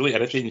stuff. It's really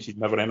irritating. She's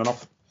never in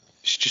enough.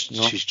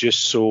 She's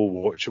just so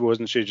watchable,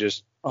 isn't she?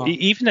 Just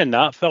even in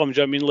that film,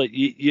 do you know what I mean? Like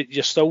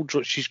you're still,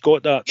 she's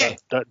got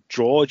that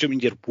draw. Do you know what I mean?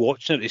 You're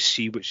watching her to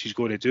see what she's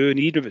going to do, and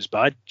even if it's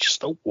bad, you're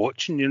still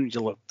watching.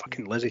 You're like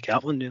fucking Lizzie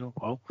Kaplan,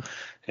 Wow.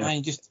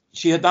 Yeah.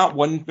 She had that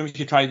one. Maybe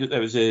she tried it. It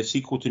was a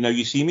sequel to Now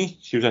You See Me.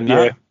 She was in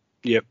that.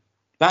 Yep.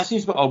 That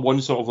seems to be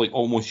one sort of like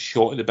almost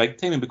shot at the big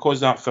time, and because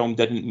that film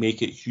didn't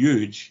make it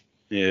huge,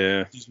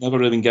 she's never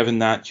really been given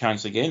that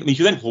chance again. I mean,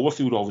 she was in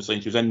Cloverfield, obviously,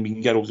 and she was in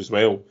Mean Girls as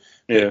well.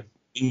 Yeah.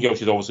 Mean Girls,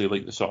 she's obviously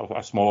like the sort of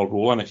a smaller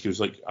role in it. She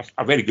was like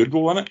a very good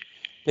role in it.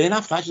 But then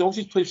after that, she's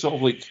always played sort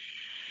of like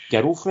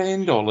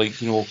girlfriend or like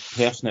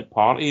person at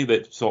party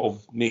that sort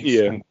of makes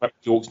some quick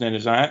jokes and then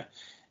is that.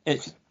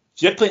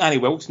 She did play Annie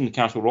Wilkes in the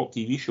Castle Rock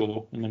TV show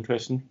though, and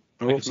interesting.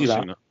 I can see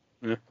that.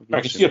 Yeah, I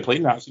can see her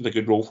playing that. It seems a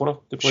good role for her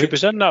to play. She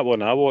was in that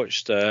one. I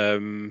watched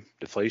the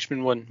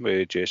Fleischman one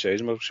with Jesse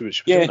Eisenberg. She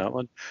was in that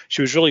one.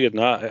 She was really good in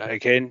that.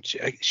 Again,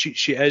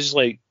 she is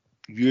like,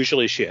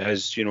 usually she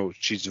is,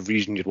 she's the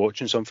reason you're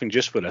watching something.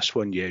 Just for this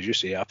one, as you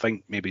say, I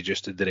think maybe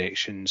just the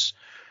direction's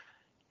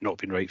not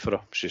been right for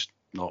her. It's just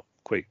not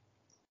quite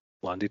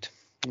landed.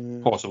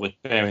 Possibly.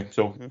 Anyway,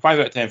 so 5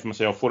 out of 10 for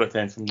myself, 4 out of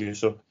 10 from you.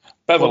 So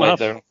bit of a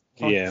letdown.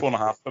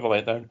 4.5, bit of a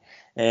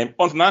letdown.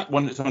 On from that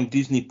one, it's on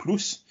Disney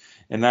Plus.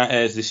 And that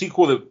is the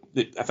sequel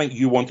that I think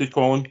you wanted,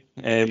 Colin,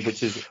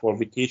 which is for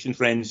Vacation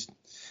Friends,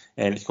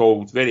 and it's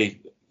called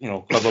very,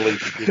 cleverly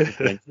Vacation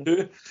Friends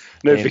 2.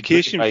 Now,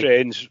 Vacation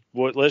Friends.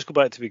 Let's go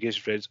back to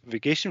Vacation Friends.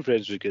 Vacation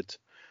Friends was good.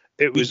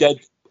 It was. I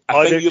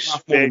think you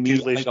laughed more than me. I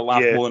think I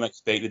laughed more than I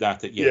expected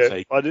at it.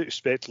 Yes,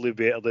 unexpectedly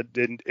better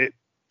than it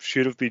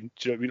should have been.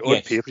 Do you know what I mean?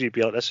 On paper, you'd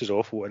be like, "This is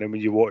awful," and then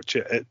when you watch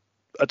it,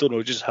 I don't know,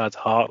 it just had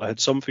heart. It had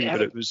something,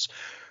 but it was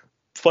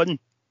fun.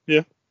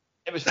 Yeah.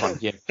 It was fun,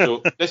 yeah.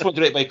 So this one's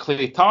directed by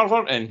Clay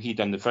Tarver, and he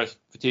done the first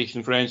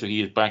Vacation Friends, so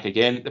he is back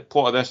again. The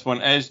plot of this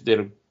one is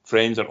their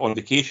friends are on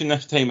vacation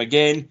this time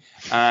again,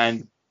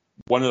 and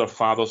one of their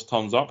fathers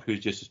turns up,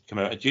 who's just come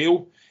out of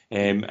jail,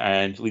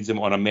 and leads them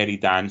on a merry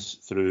dance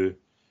through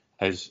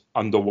his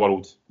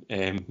underworld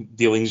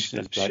dealings.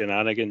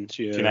 Shenanigans.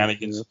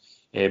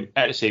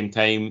 At the same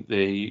time,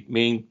 the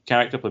main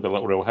character, played by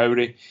Little Rel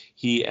Howery,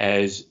 he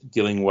is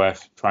dealing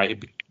with trying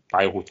to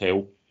buy a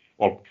hotel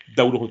or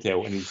build a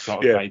hotel, and he's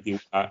sort of trying to deal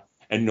with that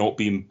and not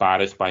be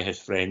embarrassed by his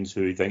friends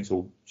who he thinks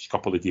will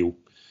scupper the deal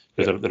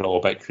because they're all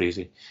a bit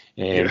crazy.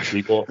 So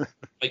you got,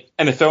 like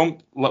in the film,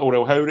 Little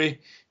Rel Howery,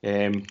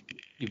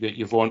 you've got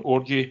Yvonne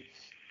Orji,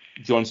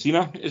 John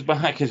Cena is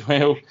back as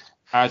well,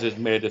 as is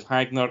Meredith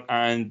Hagner,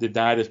 and the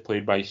dad is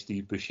played by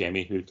Steve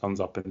Buscemi, who turns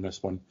up in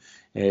this one.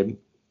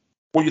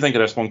 What do you think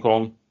of this one,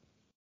 Colin?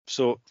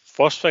 So,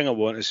 first thing I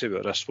want to say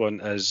about this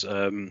one is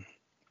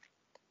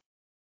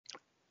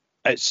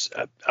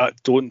I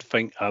don't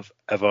think I've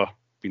ever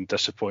been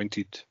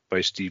disappointed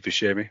by Steve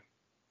Buscemi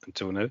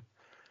until now.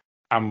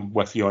 I'm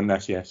with you on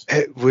this, yes.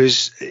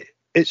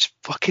 It's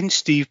fucking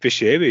Steve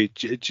Buscemi.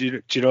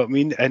 Do you know what I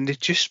mean? And they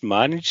just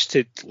managed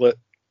to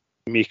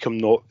make him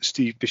not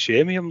Steve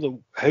Buscemi. I'm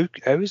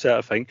like, how is that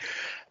a thing?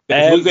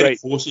 If you look very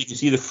closely, you can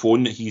see the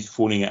phone that he's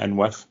phoning it in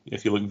with.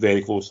 If you look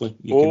very closely,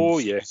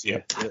 you see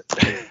it.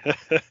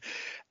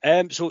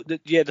 So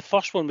the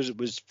first one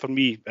was for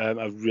me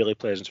a really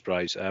pleasant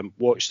surprise.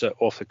 Watched it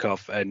off the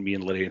cuff, and me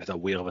and Lorraine had a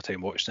whale of a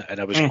time watching it, and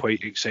I was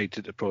quite excited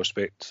at the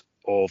prospect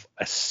of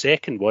a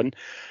second one.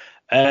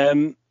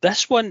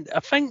 This one, I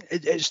think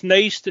it's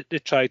nice that they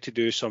tried to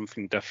do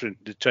something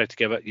different. They tried to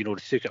give it, they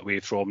took it away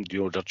from,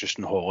 they're just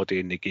on holiday,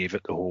 and they gave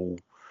it the whole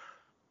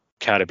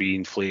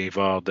Caribbean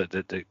flavour,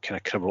 the kind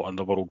of criminal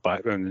underworld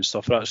background and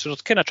stuff like that. So they're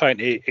kind of trying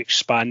to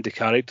expand the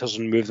characters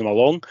and move them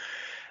along.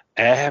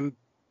 It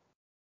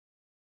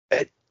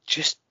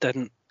just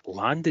didn't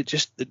land. It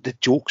just the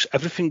jokes,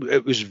 everything.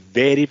 It was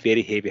very,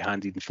 very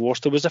heavy-handed and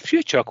forced. There was a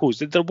few chuckles.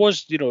 There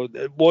was,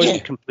 it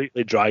wasn't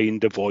completely dry and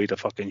devoid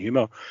of fucking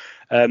humour.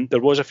 There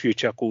was a few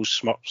chuckles,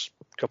 smirks,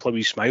 a couple of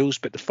wee smiles.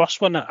 But the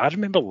first one, I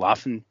remember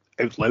laughing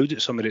out loud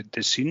at some of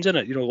the scenes in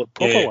it. Like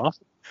proper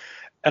laughing.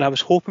 And I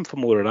was hoping for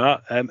more of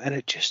that. And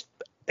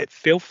it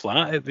fell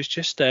flat. It was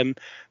just really,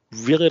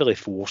 really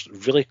forced,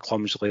 really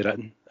clumsily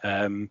written.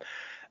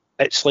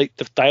 It's like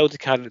they've dialed the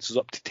characters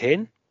up to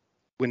 10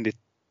 when they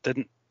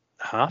didn't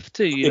have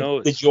to,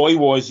 The joy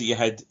was that you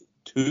had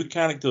two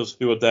characters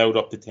who were dialed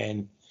up to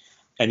 10,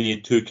 and you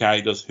had two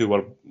characters who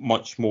were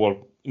much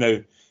more. Now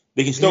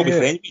they can still be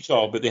friends with each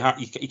other, but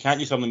you can't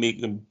just suddenly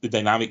make them the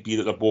dynamic be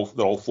that they're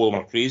all four of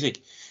them are crazy,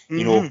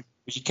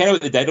 Which you kind of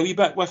what they did a wee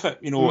bit with it,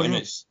 and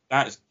it's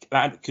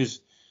that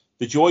because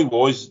the joy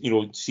was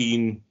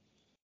seeing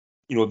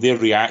their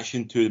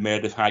reaction to the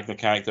Meredith Hagner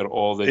character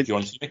or the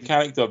John Smith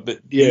character,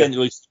 but they didn't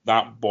really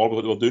that bored with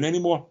what they were doing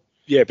anymore.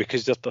 Yeah,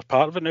 because they're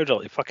part of it now. They're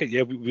like, fuck it,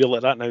 yeah, we're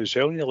like that now as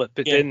well. And you're like,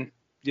 but then,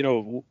 there's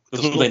no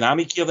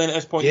dynamic here then at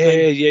this point. Yeah,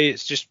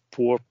 it's just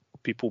poor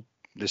people,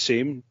 the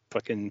same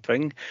fucking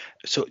thing.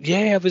 So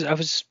yeah, I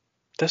was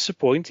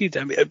disappointed.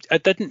 I mean, I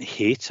didn't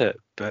hate it,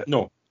 but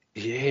no,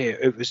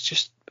 it was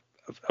just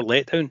a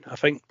letdown. I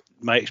think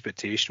my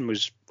expectation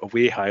was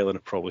way higher than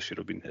it probably should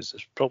have been. It's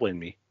probably in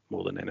me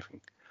more than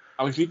anything.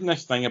 I was reading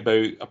this thing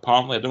about,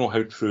 apparently, I don't know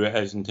how true it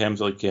is in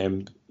terms of like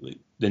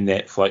the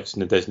Netflix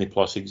and the Disney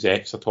Plus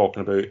execs are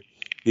talking about,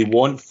 they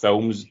want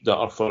films that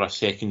are for a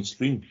second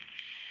screen.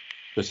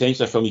 So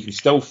essentially a film you can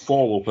still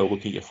follow while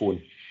looking at your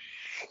phone.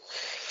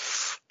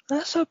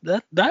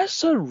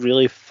 That's a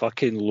really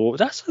fucking low,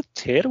 that's a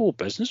terrible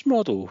business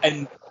model.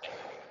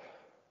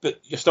 But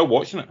you're still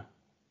watching it.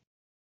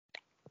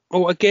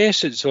 Well, I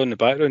guess it's on the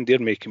background, they're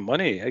making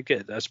money. I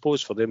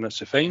suppose for them that's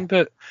fine,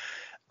 but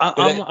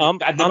I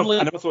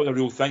never thought it was a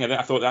real thing.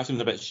 I thought that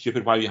seems a bit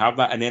stupid why you have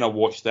that. And then I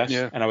watched this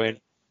and I went,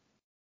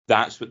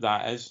 that's what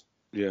that is.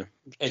 Yeah.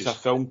 It's a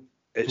film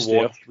to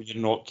watch when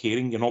you're not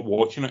caring. You're not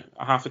watching it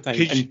half the time.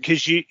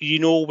 Because you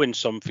know when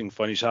something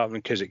funny's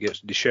happening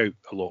because they shout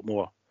a lot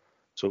more.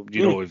 So,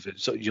 if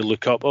it's, you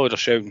look up, they're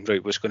shouting,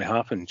 right, what's going to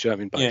happen? Do you know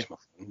what I mean? Back to my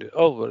phone.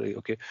 Oh, right,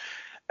 okay.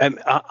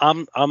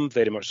 I'm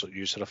very much like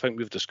you, sir. I think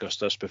we've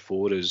discussed this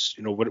before. Is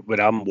when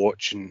I'm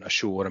watching a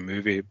show or a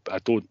movie, I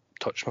don't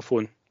touch my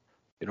phone.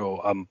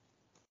 I'm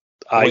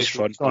eyes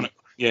front on it.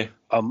 Yeah.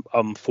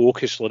 I'm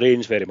focused.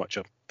 Lorraine's very much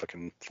a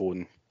fucking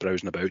phone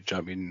browsing about. Do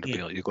you know what I mean?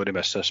 Like, you're going to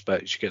miss this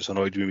bit. She gets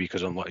annoyed with me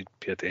because I'm like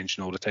pay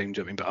attention all the time.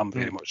 Do you know what I mean? But I'm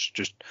very much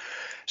just.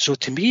 So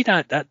to me,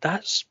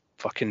 that's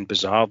fucking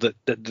bizarre that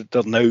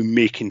they're now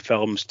making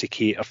films to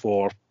cater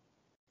for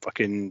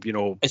fucking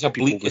it's a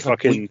bleak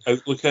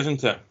outlook,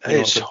 isn't it?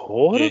 It's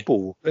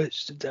horrible.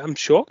 I'm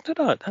shocked at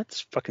that.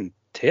 That's fucking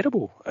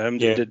terrible.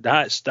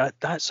 That's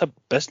a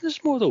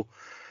business model.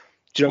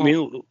 Do you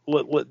know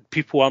what I mean?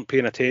 People aren't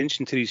paying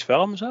attention to these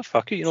films.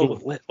 Fuck it,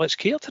 let's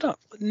cater to that.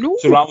 No.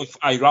 So rather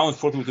than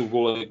for people to go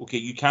like, okay,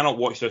 you cannot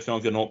watch this film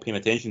if you're not paying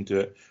attention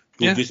to it.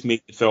 You'll just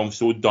make the film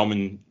so dumb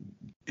and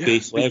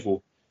base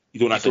level.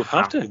 You don't actually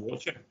have to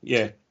watch it.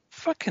 Yeah.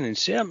 Fucking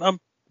insane. I'm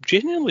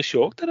genuinely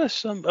shocked at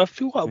this. I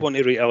feel like I want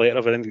to write a letter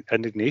of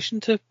indignation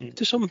to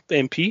some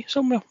MP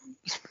somewhere.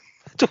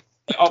 It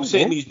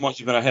upset me as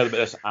much as when I heard about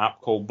this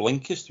app called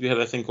Blinkist. Have you heard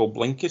of a thing called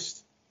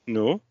Blinkist?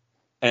 No.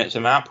 And it's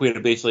an app where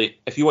basically,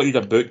 if you want to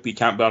read a book but you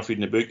can't bear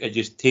reading the book, it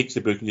just takes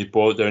the book and just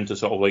boils it down to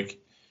sort of like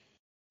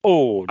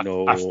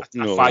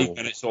a 5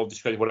 minute sort of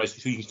description of what it is.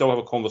 So you can still have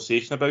a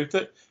conversation about it,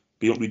 but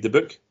you don't read the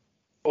book.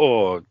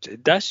 Oh,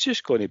 that's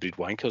just going to breed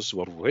wankers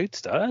worldwide.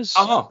 That is.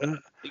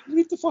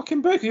 Read the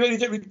fucking book. You want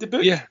to read the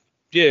book? Yeah.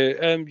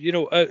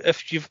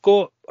 If you've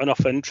got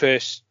enough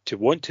interest to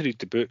want to read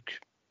the book,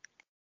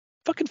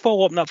 fucking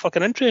follow up on that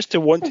fucking interest to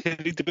want to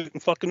read the book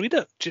and fucking read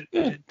it.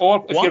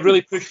 Or if you're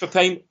really pushed for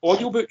time,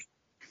 audiobook.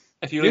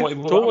 If you really want to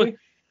move totally.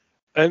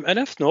 And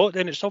if not,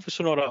 then it's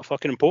obviously not that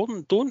fucking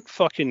important. Don't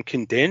fucking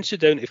condense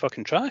it down to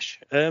fucking trash.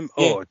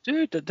 Oh,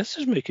 dude, this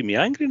is making me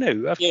angry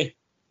now.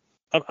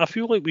 I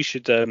feel like we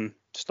should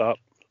start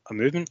a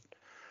movement.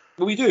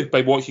 Well, we do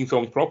by watching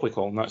films properly,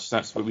 Colin.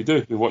 That's what we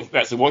do. We watch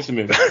the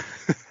movie.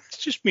 It's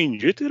just me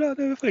and you do that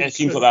now, I think. It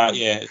seems like that.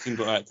 Yeah, it seems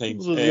like that at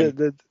times.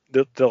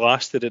 The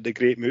last of the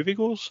great movie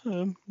goes.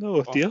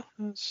 Dear,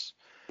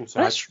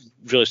 that's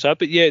really sad.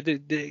 But yeah,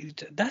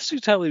 that's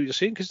exactly what you're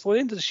saying. Because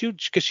Lorraine does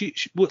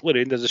what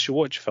Lorraine does is she'll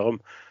watch a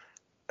film,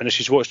 and if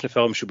she's watching the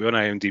film, she'll be on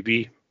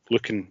IMDb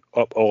looking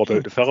up all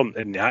about the film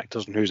and the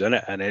actors and who's in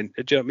it, and then,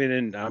 do you know what I mean?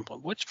 And I'm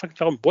like, watch fucking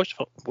film, watch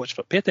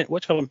pay attention,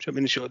 watch film. Do you know what I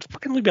mean? She'll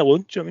fucking leave me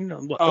alone. Do you know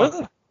what I mean? I'm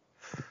like,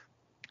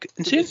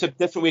 insane. It's a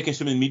different way of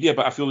consuming media,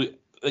 but I feel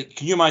like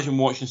can you imagine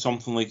watching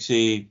something like,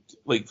 say,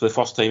 like for the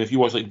first time, if you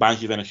watch like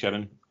Banshees of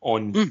Inisherin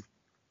on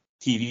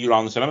TV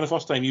rather than cinema the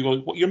first time, you go,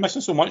 what, you're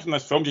missing so much from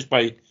this film just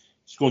by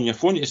scrolling your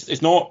phone.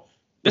 It's not,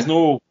 there's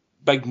no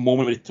big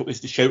moment where it's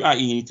to shout at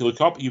you, you need to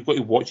look up. You've got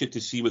to watch it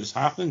to see what's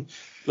happening.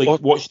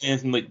 Like watching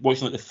anything like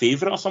The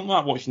Favourite or something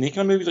like that, watching any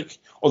kind of movies, like,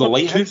 or The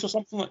Lighthouse or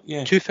something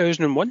like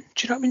 2001. Do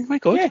you know what I mean? My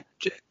God. Yeah.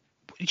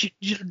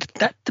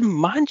 that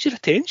demands your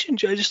attention.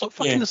 I just thought,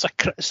 fucking,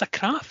 it's a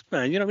craft,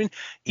 man. You know what I mean?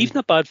 Even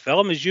a bad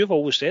film, as you've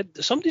always said,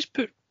 somebody's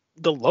put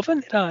the love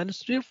into that,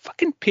 and you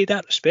fucking pay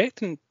that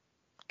respect and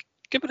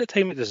give it the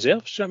time it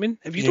deserves. You know what I mean?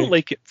 If you don't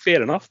like it,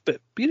 fair enough,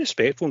 but be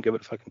respectful and give it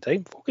the fucking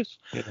time. Focus.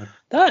 Yeah.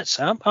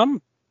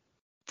 I'm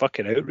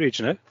fucking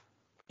outraged now.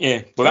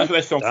 Yeah, well, that's what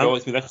this film felt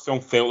like to me. This film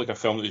felt like a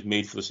film that was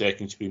made for the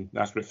second screen.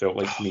 That's what it felt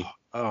like to me.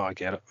 Oh, I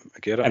get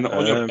it. And,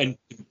 and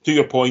to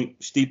your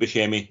point, Steve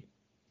Buscemi.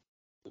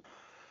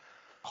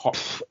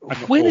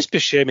 When has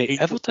Buscemi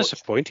ever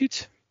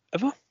disappointed?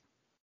 Ever?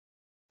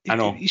 I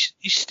know. He's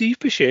Steve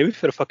Buscemi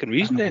for a fucking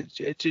reason. Do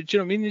you know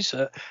what I mean? He's,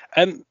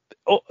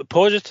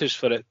 positives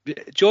for it.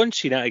 John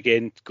Cena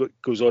again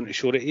goes on to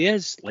show that he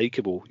is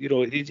likable. You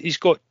know, he's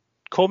got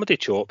comedy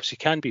chops. He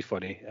can be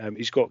funny.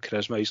 He's got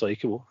charisma. He's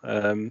likable.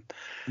 Meredith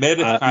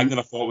Cagner,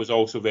 I thought, was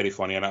also very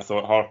funny, and I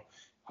thought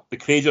the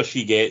crazier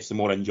she gets, the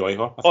more I enjoy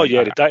her.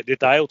 They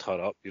dialed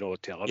her up. You know,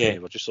 tell her they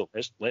were just like,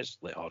 let's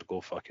let her go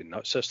fucking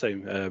nuts this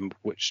time.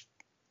 Which,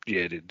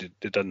 they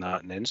done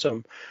that and then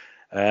some.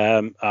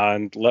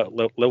 And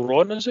Lil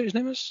Ron, is that his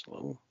name is?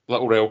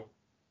 Little Rel.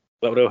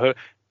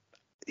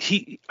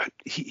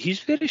 He's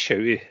very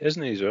shouty,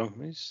 isn't he, as well?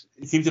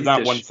 He seems to have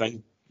that one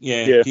thing.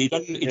 Yeah. He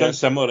done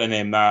similar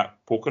in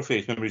that Poker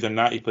Face. Remember he's in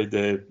that? He played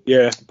the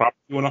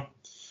barbecue owner.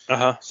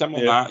 Similar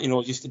to that, you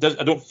know. Just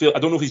I don't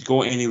know if he's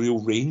got any real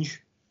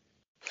range.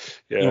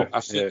 Yeah. You know,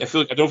 I feel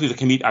like I don't know if he's a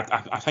comedian.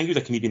 I think he was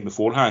a comedian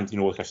beforehand. You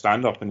know, like a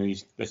stand-up, and then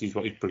this is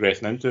what he's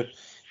progressing into.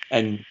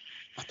 And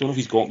I don't know if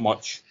he's got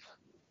much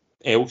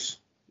else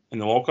in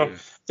the locker.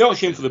 Felt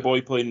ashamed for the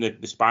boy playing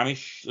the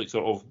Spanish, like,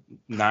 sort of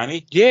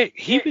nanny. Yeah,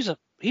 he was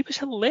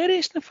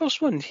hilarious in the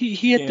first one.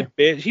 He had the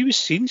best. He was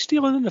scene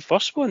stealing in the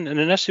first one, and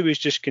in this he was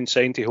just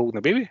consigned to holding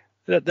a baby.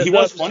 He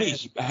was funny.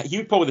 He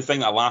was probably the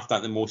thing that I laughed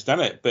at the most in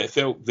it, but it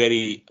felt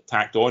very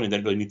tacked on and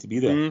didn't really need to be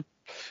there.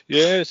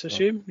 Yeah, it's a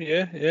shame.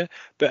 Yeah.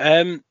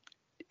 But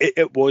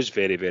it was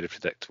very, very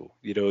predictable.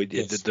 You know,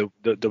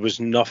 there was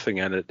nothing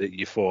in it that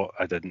you thought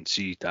I didn't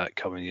see that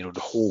coming. You know,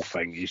 the whole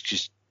thing is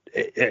just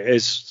it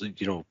is,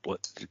 you know,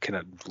 kind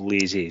of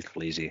lazy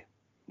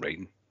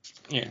writing.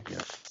 Yeah.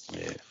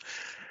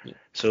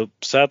 So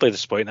sadly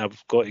disappointing.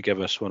 I've got to give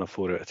this one a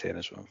 4 out of 10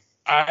 as well.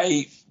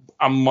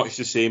 I'm much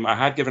the same. I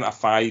had given it a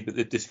 5, but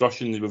the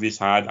discussion we've just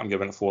had, I'm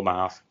giving it a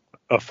 4.5.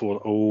 A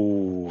 4.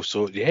 Oh,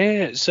 so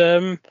yeah, it's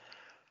not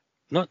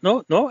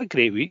a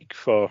great week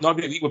for. Not a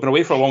great week. We've been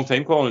away for a long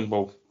time, Colin.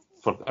 Well,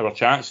 for our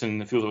chats,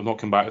 and it feels like we've not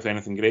come back with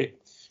anything great.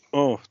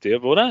 Oh dear.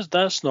 Well,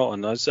 that's not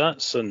on us.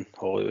 That's in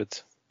Hollywood.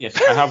 Yes,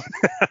 I have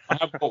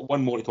got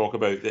one more to talk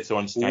about that's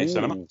on Sky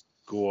Cinema.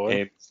 Go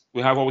on.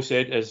 We have always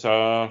said is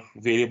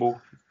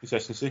variable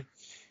consistency.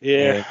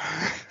 Yeah.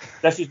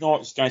 This is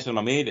not Sky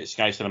Cinema made, it's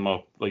Sky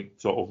Cinema like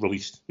sort of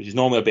released, which is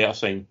normally a better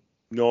sign.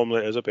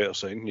 Normally it is a better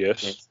sign,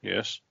 yes.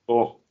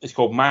 So it's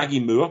called Maggie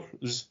Moore.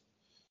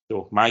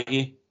 So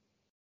Maggie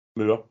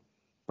Moore,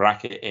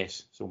 bracket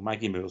S. So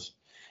Maggie Moore's.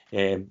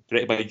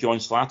 Directed by John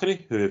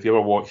Slattery, who, if you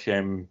ever watch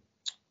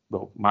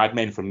Mad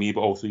Men for me, but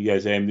also he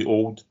has the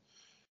old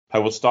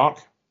Howard Stark.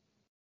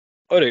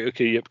 Alright,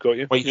 okay, yep, got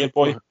you. White-haired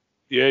boy.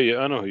 Yeah,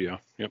 I know who you are.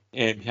 Yep.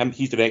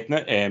 He's directing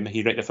it.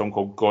 He directed a film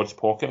called God's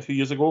Pocket a few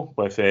years ago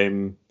with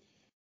Philip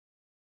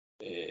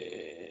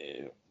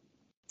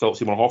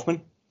Seymour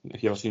Hoffman.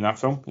 If you've ever seen that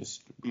film, it's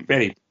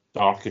very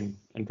dark and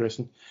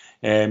interesting.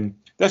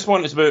 This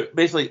one is about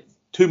basically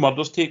 2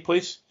 murders take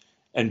place,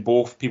 and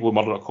both people who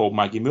murdered are called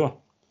Maggie Moore.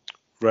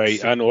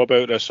 Right, so, I know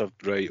about this.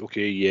 Right,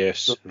 okay,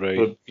 yes,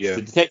 right, yeah.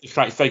 The detectives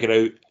trying to figure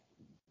out,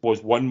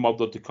 was one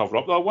murder to cover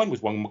up the other one?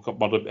 Was one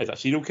murder as a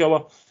serial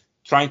killer?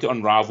 Trying to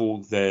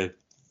unravel the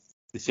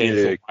sense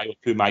of why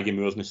 2 Maggie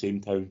Moores in the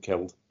same town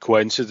killed.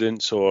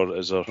 Coincidence, or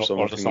is there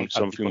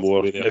something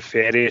more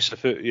nefarious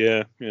of it?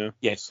 Yeah.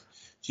 Yes.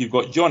 So you've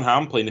got John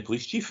Hamm playing the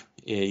police chief.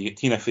 You get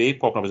Tina Fey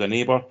popping up as a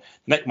neighbour.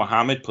 Nick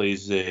Mohammed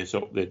plays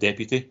the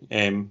deputy.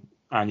 And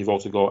you've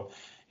also got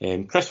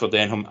Christopher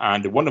Denham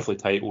and the wonderfully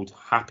titled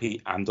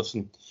Happy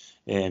Anderson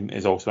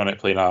is also in it,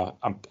 playing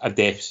a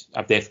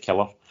deaf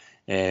killer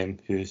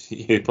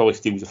who probably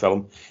steals the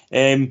film.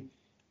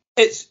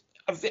 It's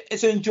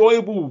an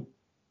enjoyable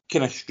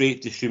kind of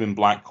straight to streaming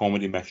black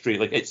comedy mystery.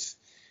 Like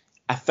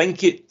I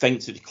think it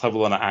thinks it's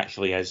cleverer than it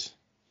actually is.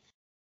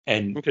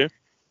 And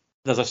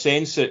there's a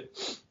sense that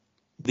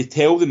they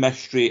tell the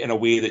mystery in a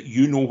way that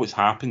you know what's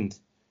happened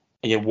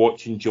and you're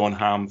watching John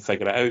Hamm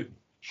figure it out.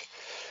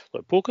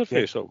 Like Poker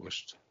Face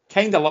almost.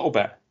 Kind of a little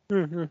bit.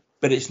 Mm-hmm.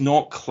 But it's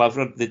not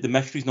clever. The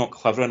mystery's not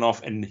clever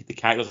enough and the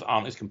characters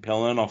aren't as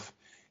compelling enough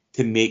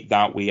to make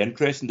that way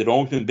interesting. They're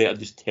always been better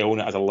just telling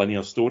it as a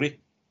linear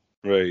story.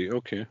 Right,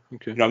 okay.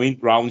 You know what I mean?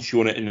 Rather than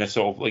showing it in this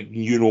sort of like,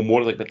 you know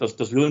more, like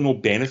there's really no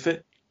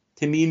benefit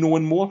to me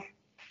knowing more.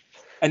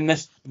 In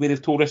this way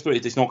they've told this story,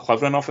 it's not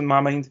clever enough in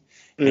my mind.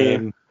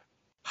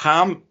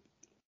 Hamm,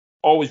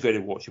 always very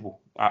watchable.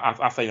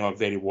 I find him a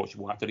very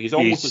watchable actor. He's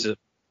almost like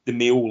the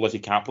male Lizzie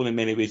Kaplan in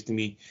many ways to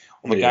me,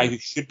 of a guy who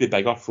should be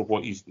bigger for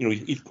what he's. You know,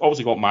 he's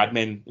obviously got Mad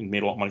Men and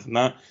made a lot of money from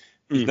that.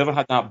 He's never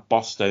had that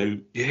bust out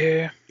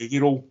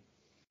 2-year-old.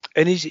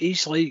 And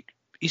he's leading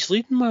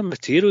man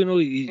material. You know,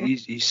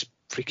 he's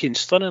freaking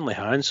stunningly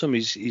handsome.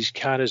 He's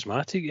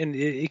charismatic, and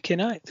he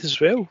can act as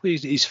well.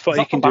 He's funny.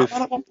 He can do.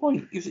 Batman at one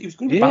point. He was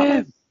going to be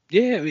Batman.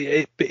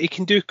 Yeah, but he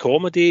can do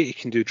comedy. He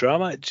can do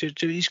drama.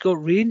 He's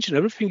got range and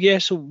everything. Yeah.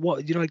 So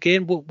what? You know,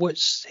 again,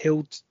 what's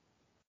held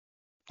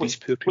these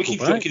poor people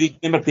back? Can you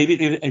remember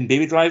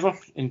Baby Driver?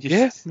 And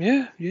just,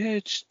 yeah.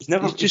 He's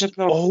just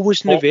never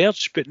always on the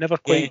verge, but never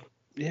quite.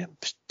 Yeah,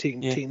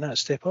 taking that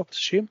step up. It's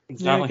a shame.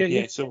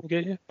 Exactly. So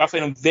I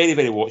find him very,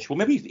 very watchable.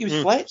 Maybe he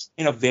was Fletch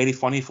in a very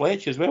funny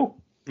Fletch as well.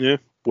 Yeah,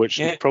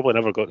 which probably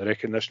never got the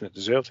recognition it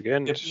deserved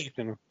again.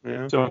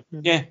 So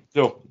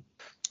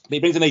but he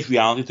brings a nice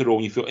reality to the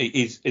role. You feel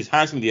he's as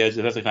handsome as he is.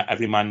 There's like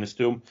every man in this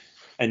film,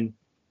 and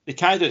the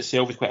character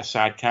itself is quite a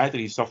sad character.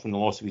 He's suffering the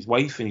loss of his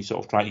wife, and he's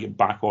sort of trying to get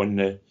back on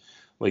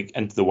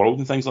into the world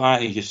and things like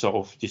that. He's just sort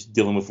of just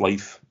dealing with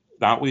life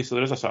that way. So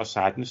there is a sort of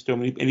sadness to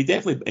him, and he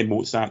definitely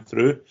emotes that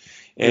through.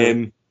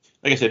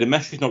 Like I said, the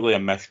mystery's not really a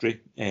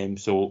mystery,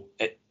 so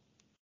it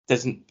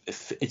doesn't.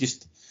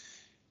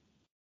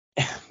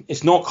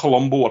 It's not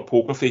Columbo or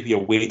Poker Face where you're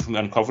waiting for him to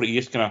uncover it.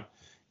 You're just kind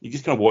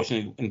of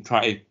watching it and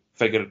try to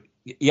figure.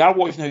 You are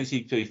watching how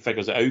he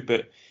figures it out,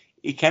 but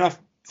he kind of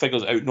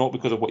figures it out not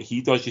because of what he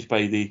does, just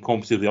by the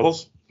competence of the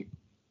others.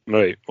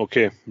 Right.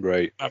 Okay.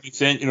 Right. That makes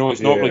sense. You know,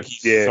 it's not like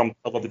he's some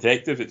other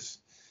detective. It's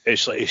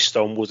like he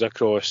stumbles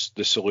across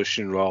the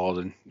solution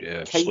rather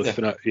than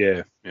sleuthing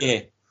it.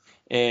 Yeah.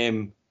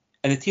 And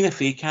the Tina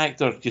Fey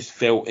character just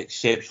felt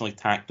exceptionally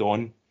tacked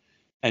on,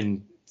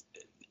 and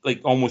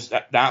like almost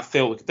that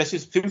felt like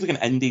feels like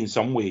an indie in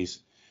some ways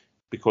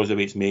because of the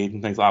way it's made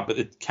and things like that. But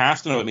the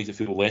casting of it makes it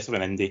feel less of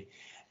an indie,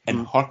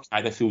 and her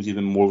character feels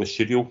even more of a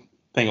surreal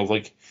thing of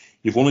like,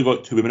 you've only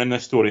got two women in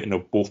this story and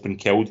they've both been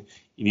killed.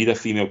 You need a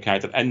female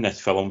character in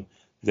this film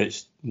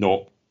that's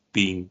not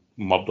being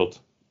murdered,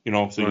 you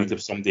know. So you need to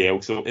have somebody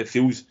else. So it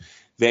feels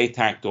very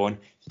tacked on.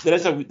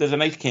 There's a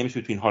nice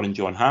chemistry between her and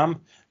John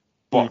Hamm,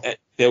 but it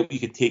felt you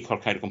could take her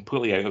kind of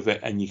completely out of it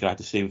and you could have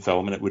the same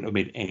film and it wouldn't have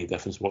made any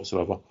difference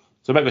whatsoever.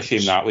 So a bit of a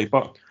shame that way,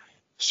 but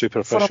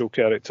superficial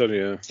character,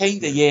 yeah.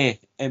 Kinda, yeah.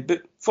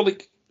 But for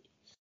like,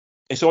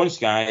 it's on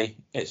Sky.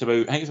 It's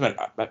about, I think it's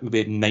about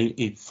maybe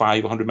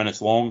 95, 100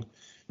 minutes long.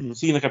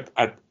 Seeing like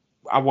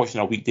I watched it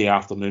on a weekday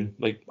afternoon,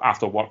 like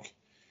after work,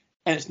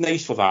 and it's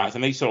nice for that. It's a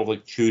nice sort of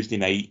like Tuesday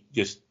night,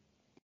 just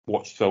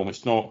watch film.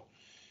 It's not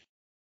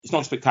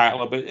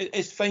spectacular, but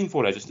it's fine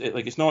for it.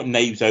 It's not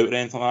Knives Out or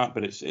anything like that,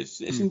 but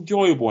it's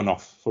enjoyable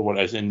enough for what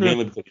it is, and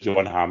mainly because of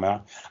John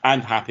Hamm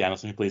and Happy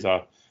Anderson, who plays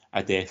a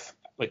deaf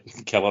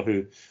killer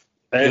who.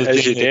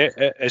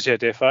 Is he a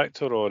deaf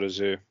actor or is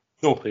he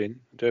playing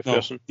a deaf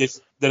person?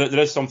 Yes, there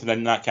is something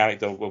in that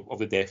character of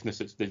the deafness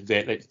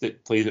that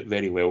plays it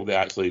very well. They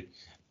actually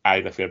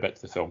added a fair bit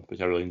to the film,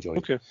 which I really enjoyed.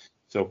 Okay.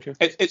 So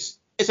it's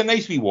a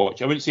nice wee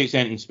watch. I wouldn't say it's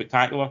anything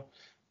spectacular,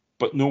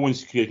 but no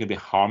one's really going to be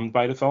harmed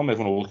by the film.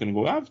 Everyone will look and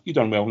go, you've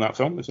done well in that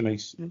film. It's a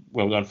nice,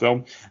 well done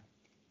film.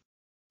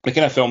 The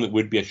kind of film that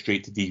would be a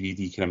straight to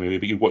DVD kind of movie,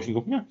 but you watch and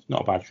go, it's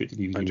not a bad straight to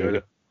DVD movie.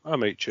 It. I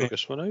might check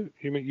this one out.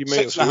 You might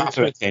 6.5 out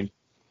of 10.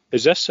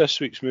 Is this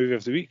week's movie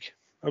of the week,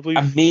 I believe?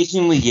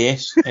 Amazingly,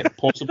 yes. It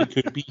possibly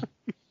could be.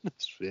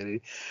 That's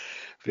very,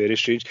 very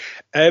strange.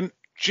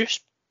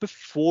 Just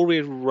before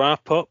we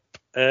wrap up,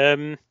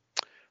 I'm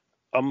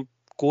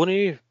going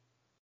to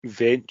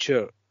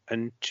venture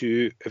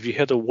into, have you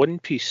heard of One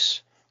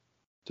Piece?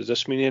 Does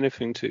this mean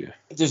anything to you?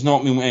 It does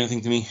not mean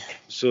anything to me.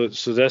 So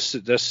this is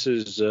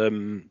it's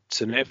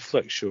a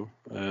Netflix show,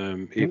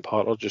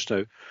 8-parter just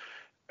now,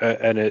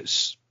 and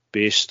it's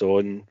based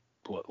on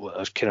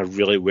a kind of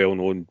really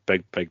well-known,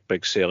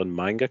 big selling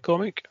manga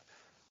comic.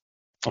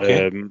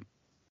 Okay.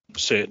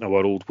 Set in a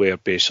world where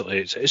basically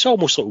it's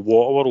almost like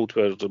Waterworld,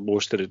 where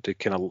most of the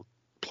kind of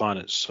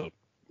planets or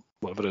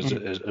whatever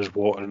is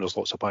water, and there's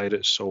lots of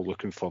pirates all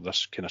looking for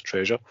this kind of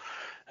treasure.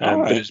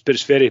 But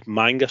it's very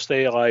manga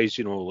stylized,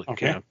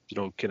 kind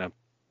of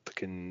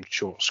fucking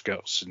short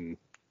skirts and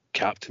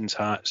captain's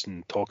hats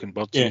and talking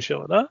birds and shit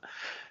like that.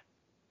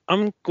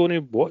 I'm going to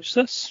watch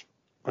this.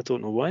 I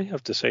don't know why.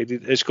 I've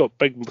decided it's got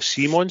big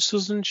sea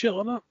monsters and shit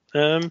like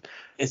that.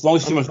 As long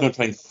as someone's going to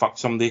try and fuck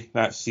somebody,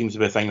 that seems to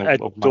be a thing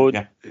of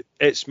manga.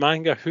 It's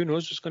manga. Who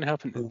knows what's going to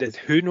happen?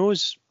 Who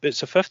knows?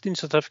 It's a 15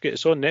 certificate.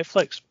 It's on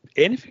Netflix.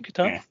 Anything could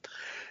happen.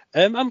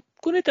 I'm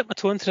going to dip my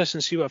toe into this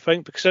and see what I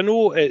think, because I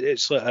know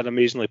it's like an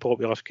amazingly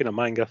popular kind of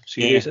manga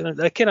series. And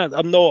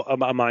I'm not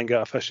a manga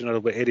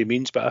aficionado by any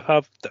means, but I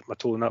have dipped my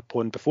toe in that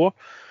pond before.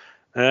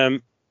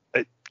 It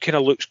kind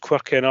of looks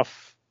quick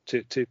enough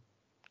to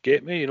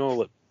get me,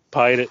 like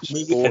pirates.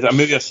 Is it a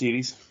movie or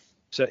series?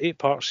 It's an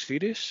 8-part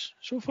series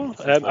so far.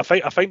 I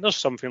think there's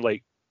something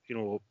like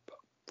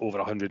over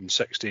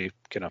 160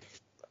 kind of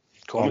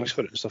comics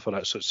for it and stuff like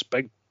that. So it's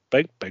big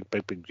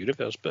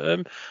universe. But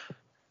I'm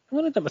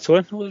gonna dip my toe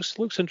in.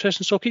 Looks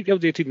interesting. So I'll keep you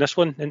updated in this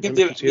one. I've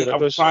never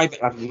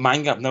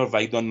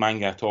vibed on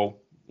manga at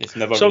all. It's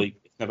never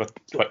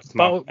clicked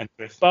my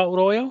interest. Battle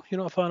Royale. You're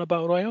not a fan of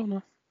Battle Royale,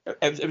 no?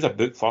 It was a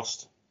book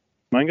first.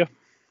 Manga.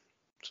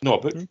 No,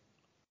 a book.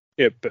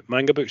 Yeah, but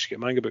manga books, you get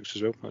manga books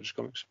as well, not just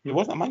comics. It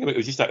wasn't a manga book.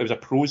 It was a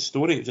prose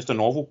story. It was just a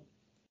novel.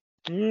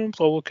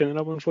 I'll look in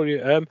another one for you.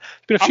 There's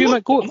been a I'm few.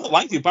 not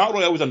lying to you. Battle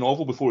Royale was a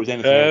novel before it was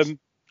anything else.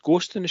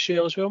 Ghost in the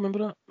Shell as well. Remember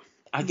that?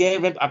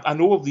 I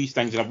know of these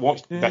things, and I've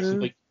watched bits of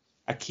like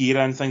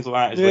Akira and things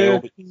like that as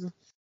well. But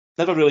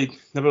never really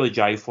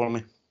jive for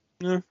me.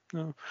 No.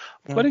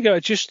 But again,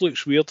 it just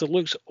looks weird. It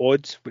looks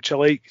odd, which I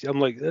like. I'm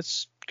like,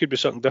 this could be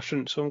something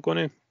different. So I'm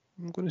going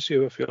to see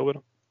how I feel about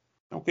it.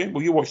 Okay,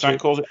 well, you watch that.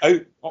 Calls it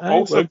out.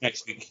 Also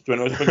next week. Do you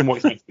want to know if we can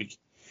watch next week?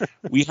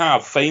 We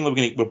have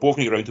finally. We're both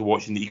going to get around to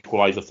watching the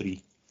Equalizer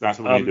 3. That's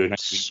what we're going to do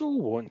next week. So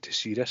want to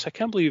see this. I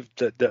can't believe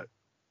that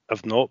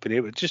I've not been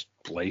able. Just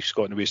life's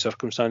got in the way,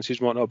 circumstances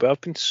and whatnot. But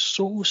I've been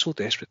so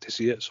desperate to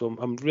see it. So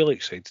I'm really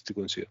excited to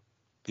go and see it.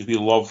 Because we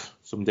love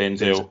some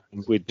Denzel.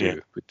 We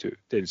do.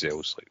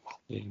 Denzel's like.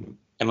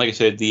 And like I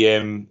said,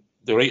 the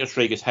writer's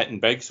strike is hitting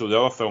big. So the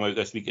other film out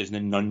this week is The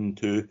Nun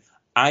 2.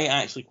 I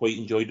actually quite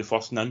enjoyed the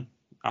first Nun.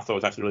 I thought it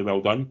was actually really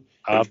well done.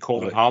 It was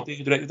Colin Hardy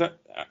who directed it.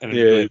 And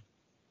yeah.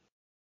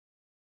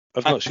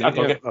 I've not seen it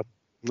yet. I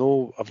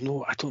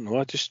don't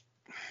know.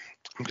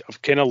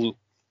 I've kind of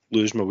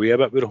lose my way a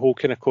bit with the whole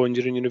kind of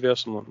Conjuring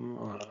universe. I'm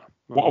like,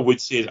 what I would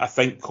say is I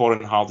think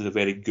Colin Hardy is a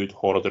very good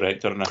horror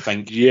director, and I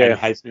think in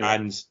his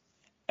hands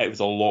it was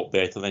a lot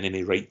better than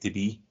any right to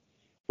be.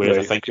 Whereas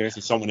I think in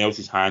someone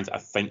else's hands, I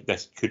think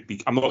this could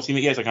be. I'm not seeing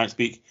it yet, so I can't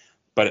speak,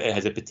 but it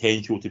has a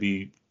potential to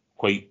be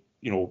quite,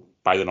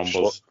 by the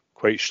numbers.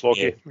 Quite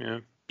schlocky. Yeah.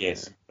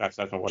 Yes, that's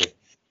my worry.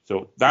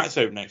 So that's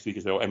out next week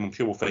as well, and I'm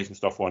sure we'll find some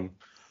stuff on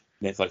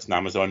Netflix and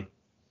Amazon.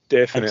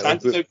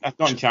 Definitely.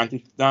 Not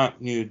Enchanted.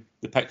 The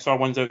Pixar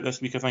one's out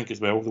this week, I think,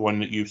 as well. The one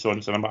that you saw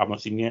in cinema, I've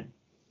not seen yet.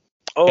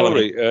 Oh,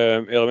 right.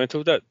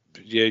 Elemental. That.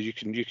 Yeah, you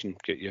can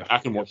get your. I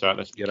can watch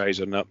that. Your eyes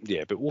on that.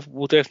 Yeah, but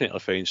we'll definitely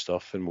find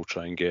stuff, and we'll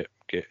try and get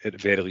at the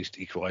very least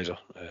Equalizer.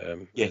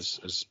 Yes.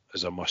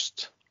 As a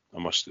must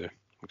do.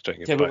 We'll try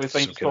and get back to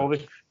some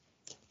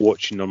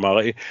watching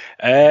normality.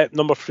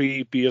 Number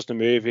 3, Beers in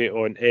the Movie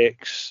on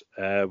X.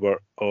 We're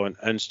on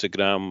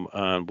Instagram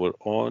and we're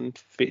on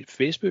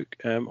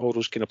Facebook. All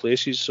those kind of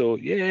places. So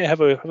yeah,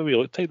 have a wee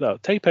look.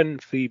 Type in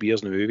 3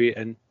 Beers in the Movie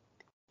and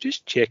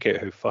just check out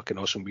how fucking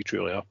awesome we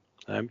truly are.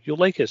 You'll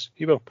like us.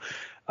 You will.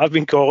 I've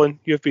been Colin.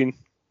 You've been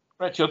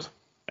Richard.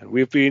 And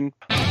we've been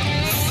 3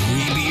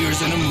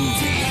 Beers in a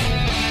Movie.